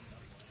time, but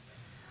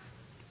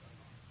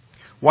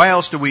why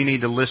else do we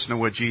need to listen to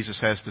what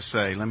Jesus has to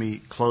say? Let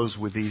me close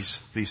with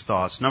these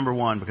thoughts. Number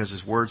one, because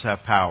His words have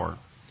power.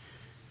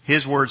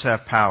 His words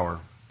have power.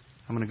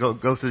 I'm going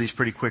to go through these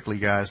pretty quickly,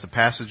 guys. The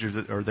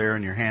passages are there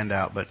in your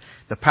handout, but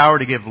the power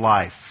to give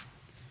life.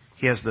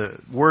 He has the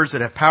words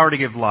that have power to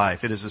give life.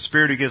 It is the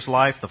Spirit who gives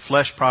life. The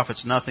flesh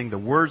profits nothing. The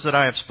words that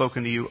I have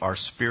spoken to you are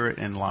spirit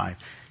and life.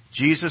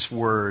 Jesus'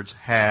 words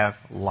have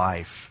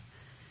life.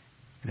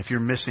 And if you're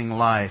missing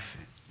life,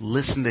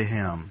 listen to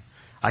Him.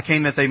 I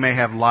came that they may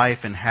have life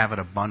and have it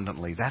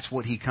abundantly. That's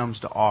what He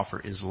comes to offer,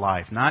 is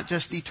life. Not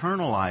just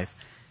eternal life,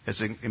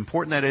 as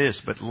important that it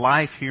is, but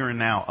life here and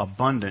now,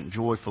 abundant,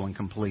 joyful, and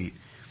complete.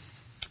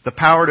 The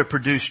power to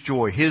produce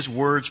joy. His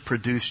words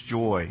produce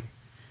joy.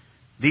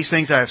 These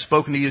things I have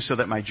spoken to you so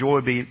that my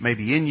joy may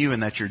be in you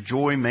and that your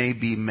joy may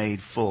be made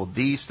full.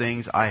 These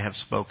things I have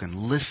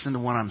spoken. Listen to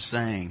what I'm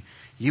saying.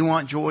 You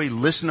want joy?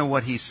 Listen to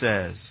what He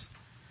says.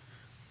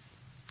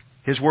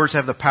 His words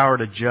have the power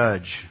to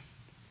judge.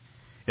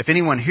 If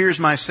anyone hears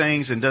my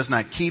sayings and does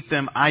not keep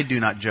them, I do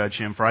not judge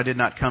him, for I did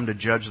not come to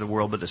judge the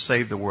world, but to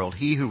save the world.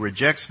 He who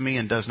rejects me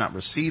and does not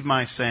receive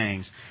my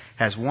sayings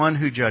has one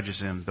who judges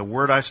him. The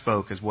word I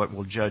spoke is what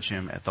will judge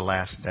him at the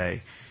last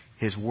day.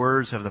 His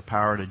words have the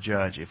power to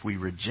judge if we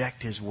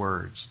reject His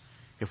words,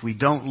 if we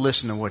don't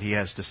listen to what He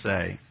has to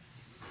say.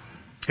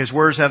 His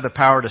words have the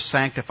power to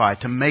sanctify,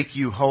 to make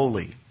you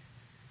holy.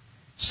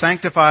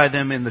 Sanctify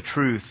them in the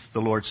truth, the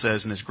Lord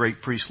says in His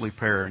great priestly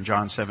prayer in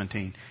John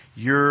 17.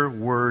 Your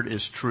word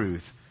is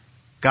truth.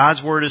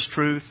 God's word is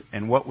truth,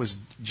 and what was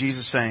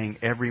Jesus saying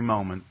every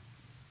moment?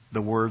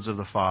 The words of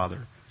the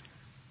Father.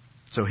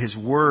 So His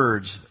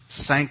words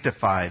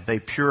sanctify, they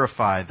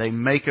purify, they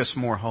make us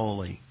more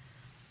holy.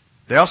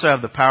 They also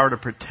have the power to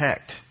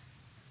protect.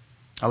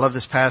 I love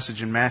this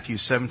passage in Matthew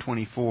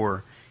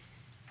 7:24.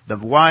 The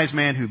wise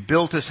man who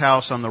built his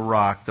house on the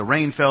rock, the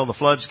rain fell, the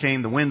floods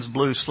came, the winds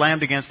blew,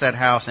 slammed against that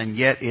house, and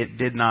yet it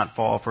did not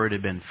fall, for it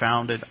had been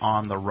founded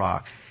on the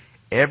rock.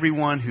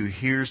 Everyone who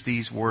hears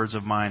these words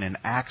of mine and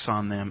acts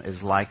on them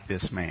is like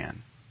this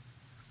man.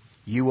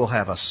 You will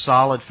have a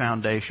solid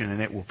foundation,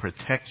 and it will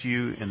protect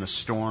you in the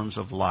storms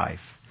of life.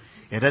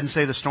 It doesn't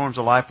say the storms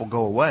of life will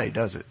go away,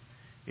 does it?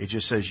 It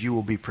just says you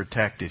will be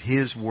protected.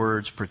 His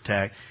words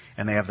protect,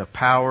 and they have the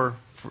power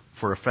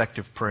for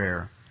effective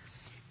prayer.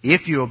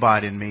 If you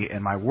abide in me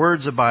and my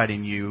words abide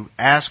in you,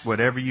 ask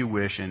whatever you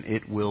wish, and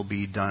it will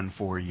be done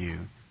for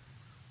you.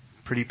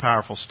 Pretty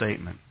powerful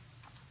statement.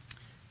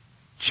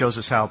 Shows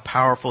us how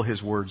powerful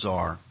His words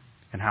are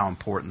and how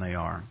important they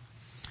are.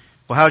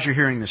 Well, how's your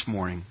hearing this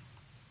morning?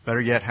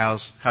 Better yet,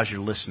 how's your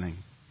listening?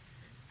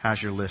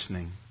 How's your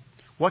listening?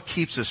 What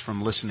keeps us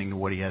from listening to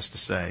what He has to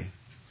say?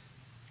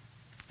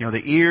 You know,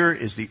 the ear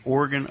is the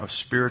organ of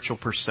spiritual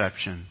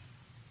perception.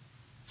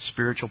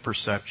 Spiritual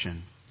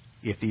perception.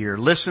 If the ear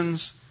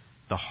listens,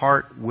 the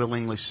heart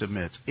willingly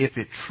submits. If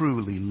it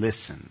truly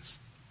listens.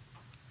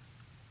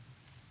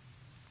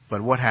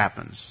 But what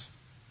happens?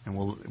 And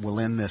we'll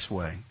end this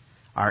way.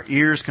 Our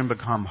ears can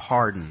become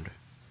hardened.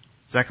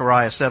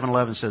 Zechariah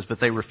 7:11 says, but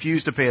they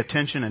refused to pay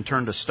attention and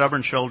turned a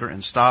stubborn shoulder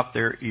and stopped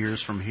their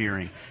ears from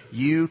hearing.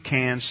 You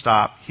can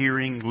stop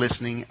hearing,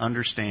 listening,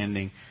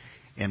 understanding,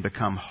 and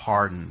become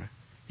hardened.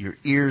 Your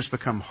ears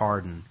become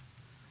hardened.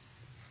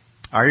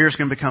 Our ears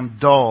can become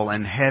dull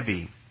and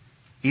heavy,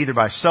 either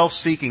by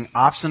self-seeking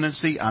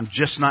obstinacy, I'm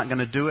just not going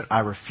to do it, I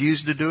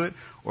refuse to do it,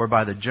 or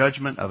by the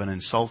judgment of an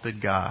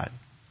insulted God.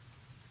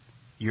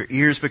 Your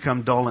ears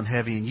become dull and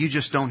heavy, and you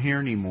just don't hear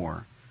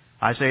anymore.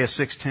 Isaiah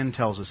 6:10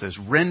 tells us this,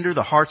 render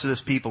the hearts of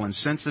this people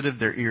insensitive,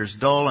 their ears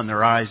dull and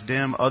their eyes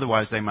dim,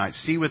 otherwise they might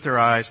see with their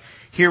eyes,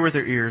 hear with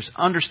their ears,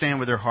 understand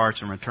with their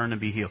hearts, and return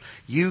and be healed.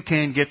 You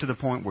can get to the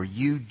point where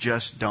you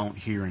just don't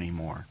hear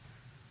anymore.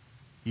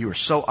 You are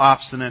so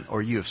obstinate,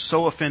 or you have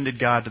so offended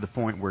God to the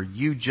point where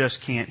you just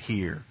can't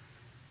hear,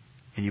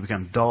 and you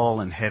become dull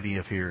and heavy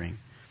of hearing.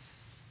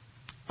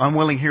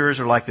 Unwilling hearers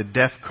are like the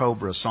deaf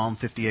cobra, Psalm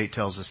 58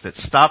 tells us, that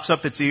stops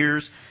up its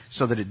ears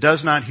so that it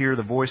does not hear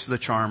the voice of the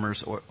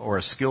charmers or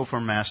a skillful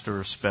master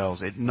of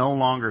spells. It no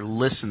longer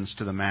listens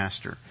to the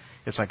master.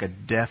 It's like a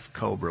deaf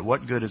cobra.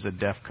 What good is a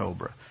deaf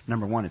cobra?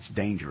 Number one, it's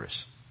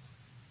dangerous.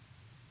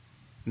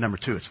 Number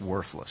two, it's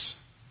worthless.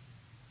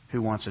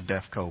 Who wants a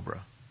deaf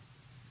cobra?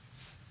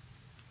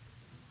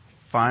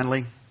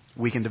 Finally,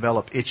 we can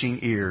develop itching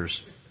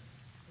ears.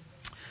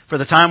 For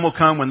the time will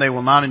come when they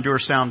will not endure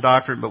sound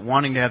doctrine, but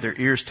wanting to have their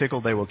ears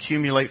tickled, they will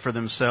accumulate for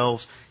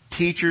themselves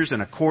teachers in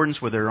accordance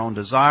with their own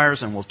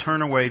desires and will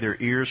turn away their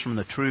ears from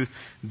the truth.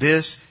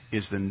 This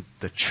is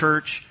the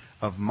church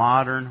of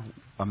modern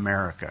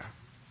America.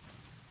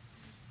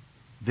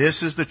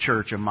 This is the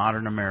church of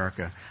modern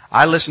America.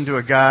 I listened to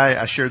a guy,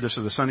 I shared this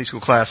with a Sunday school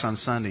class on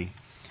Sunday.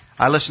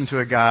 I listened to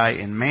a guy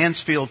in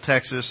Mansfield,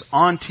 Texas,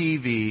 on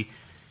TV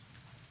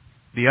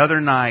the other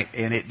night,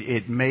 and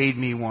it made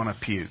me want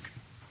to puke.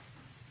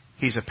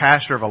 He's a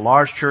pastor of a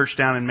large church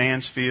down in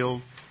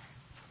Mansfield.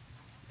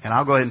 And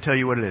I'll go ahead and tell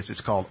you what it is. It's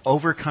called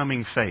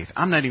Overcoming Faith.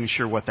 I'm not even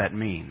sure what that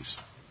means.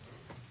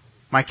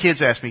 My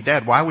kids ask me,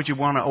 Dad, why would you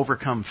want to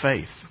overcome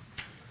faith?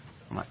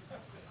 I'm like,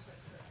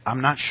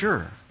 I'm not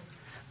sure.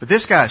 But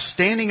this guy is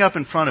standing up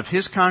in front of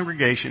his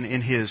congregation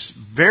in his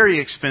very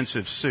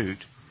expensive suit.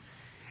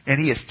 And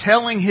he is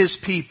telling his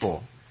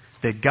people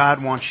that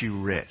God wants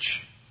you rich.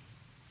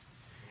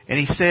 And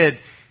he said,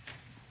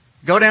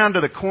 go down to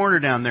the corner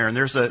down there, and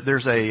there's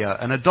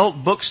an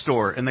adult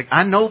bookstore, and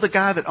I know the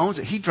guy that owns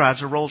it. He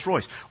drives a Rolls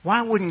Royce.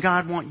 Why wouldn't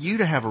God want you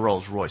to have a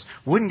Rolls Royce?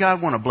 Wouldn't God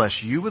want to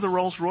bless you with a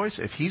Rolls Royce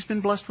if He's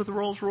been blessed with a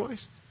Rolls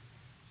Royce?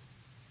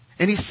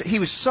 And he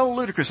was so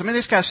ludicrous. I mean,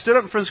 this guy stood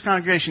up in front of his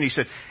congregation. He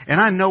said, and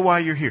I know why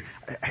you're here.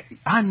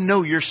 I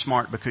know you're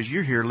smart because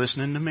you're here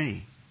listening to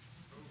me.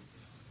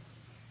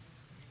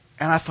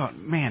 And I thought,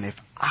 man, if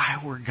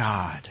I were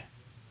God,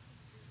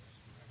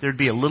 there'd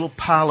be a little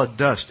pile of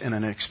dust in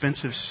an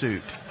expensive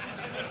suit.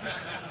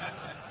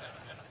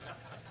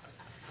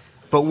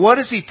 But what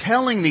is he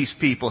telling these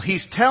people?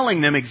 He's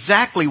telling them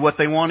exactly what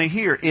they want to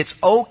hear. It's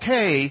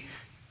okay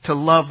to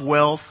love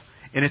wealth,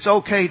 and it's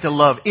okay to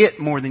love it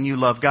more than you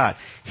love God.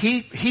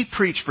 He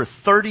preached for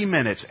 30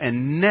 minutes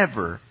and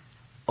never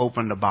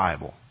opened a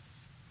Bible.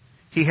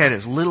 He had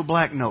his little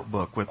black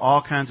notebook with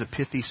all kinds of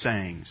pithy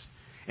sayings.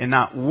 And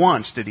not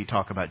once did he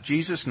talk about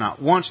Jesus.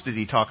 Not once did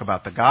he talk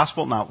about the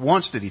gospel. Not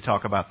once did he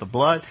talk about the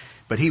blood.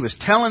 But he was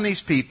telling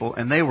these people,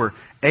 and they were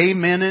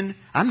amening.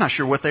 I'm not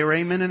sure what they were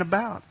amening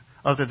about,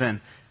 other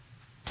than,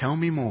 tell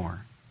me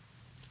more.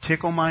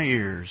 Tickle my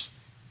ears.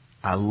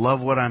 I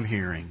love what I'm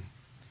hearing.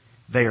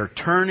 They are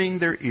turning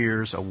their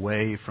ears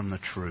away from the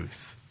truth.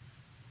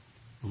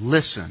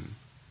 Listen.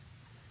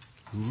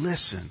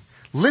 Listen.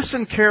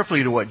 Listen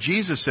carefully to what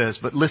Jesus says,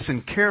 but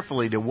listen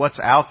carefully to what's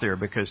out there,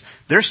 because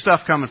there's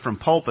stuff coming from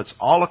pulpits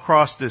all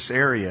across this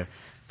area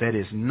that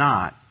is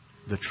not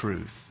the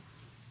truth.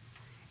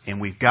 And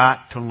we've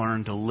got to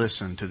learn to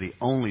listen to the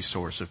only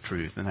source of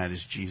truth, and that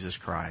is Jesus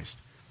Christ.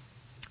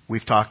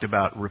 We've talked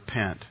about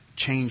repent,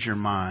 change your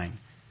mind.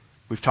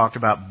 We've talked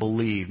about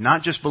believe.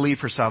 Not just believe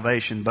for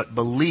salvation, but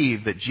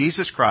believe that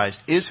Jesus Christ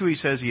is who He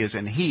says He is,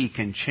 and He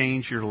can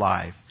change your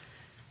life.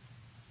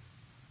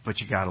 but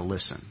you got to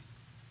listen.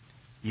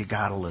 You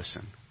got to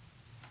listen.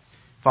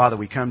 Father,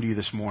 we come to you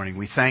this morning.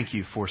 We thank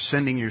you for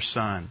sending your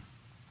Son.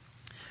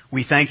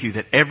 We thank you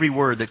that every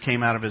word that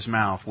came out of his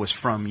mouth was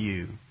from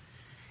you.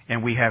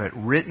 And we have it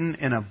written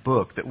in a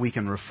book that we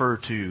can refer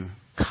to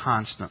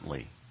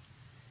constantly.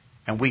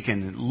 And we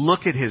can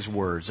look at his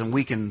words, and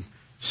we can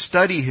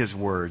study his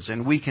words,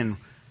 and we can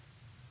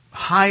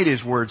hide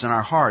his words in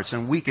our hearts,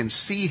 and we can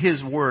see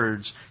his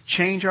words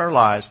change our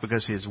lives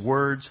because his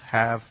words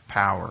have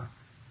power.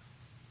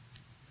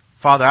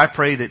 Father, I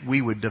pray that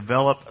we would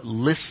develop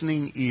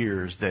listening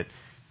ears that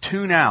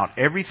tune out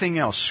everything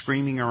else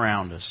screaming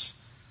around us.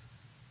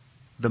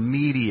 The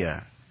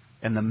media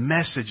and the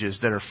messages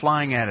that are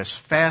flying at us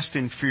fast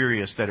and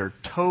furious that are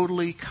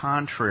totally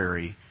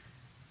contrary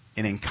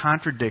and in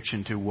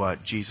contradiction to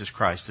what Jesus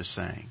Christ is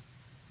saying.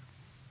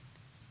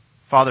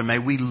 Father, may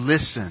we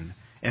listen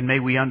and may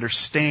we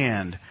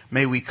understand,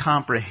 may we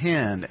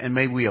comprehend, and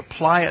may we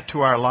apply it to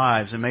our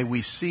lives, and may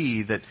we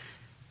see that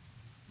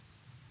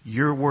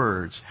your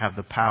words have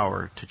the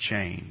power to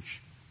change.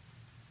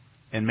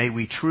 And may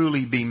we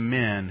truly be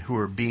men who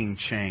are being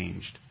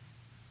changed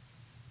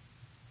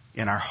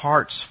in our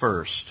hearts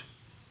first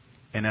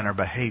and in our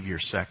behavior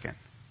second.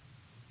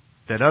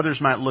 That others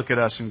might look at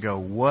us and go,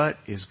 what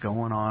is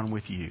going on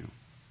with you?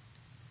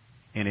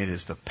 And it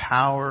is the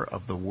power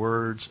of the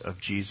words of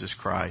Jesus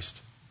Christ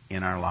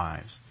in our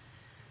lives.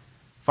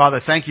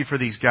 Father, thank you for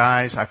these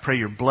guys. I pray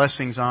your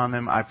blessings on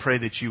them. I pray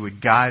that you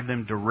would guide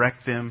them,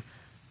 direct them,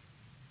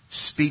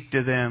 speak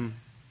to them,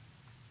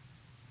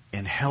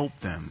 and help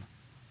them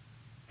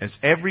as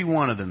every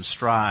one of them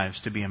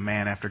strives to be a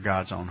man after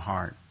God's own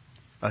heart,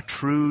 a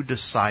true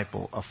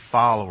disciple, a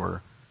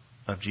follower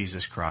of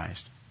Jesus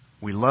Christ.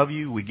 We love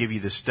you. We give you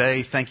this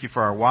day. Thank you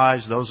for our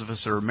wives. Those of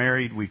us that are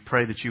married, we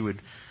pray that you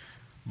would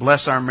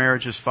bless our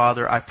marriages,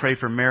 Father. I pray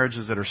for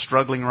marriages that are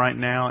struggling right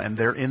now and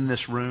they're in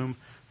this room.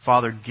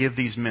 Father, give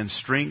these men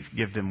strength.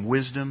 Give them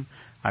wisdom.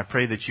 I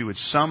pray that you would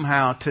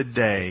somehow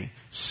today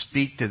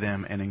speak to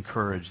them and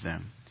encourage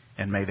them.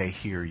 And may they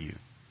hear you.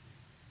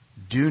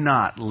 Do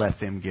not let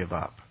them give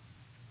up.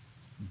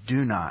 Do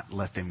not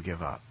let them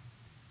give up.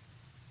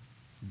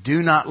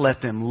 Do not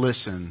let them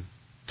listen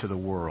to the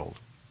world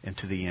and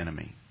to the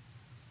enemy.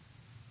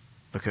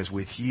 Because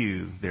with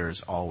you, there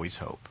is always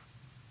hope.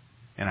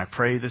 And I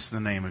pray this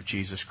in the name of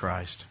Jesus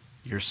Christ,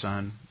 your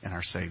Son and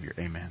our Savior.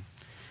 Amen.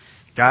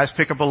 Guys,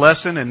 pick up a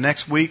lesson, and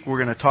next week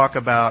we're going to talk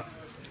about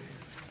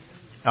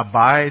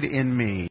abide in me.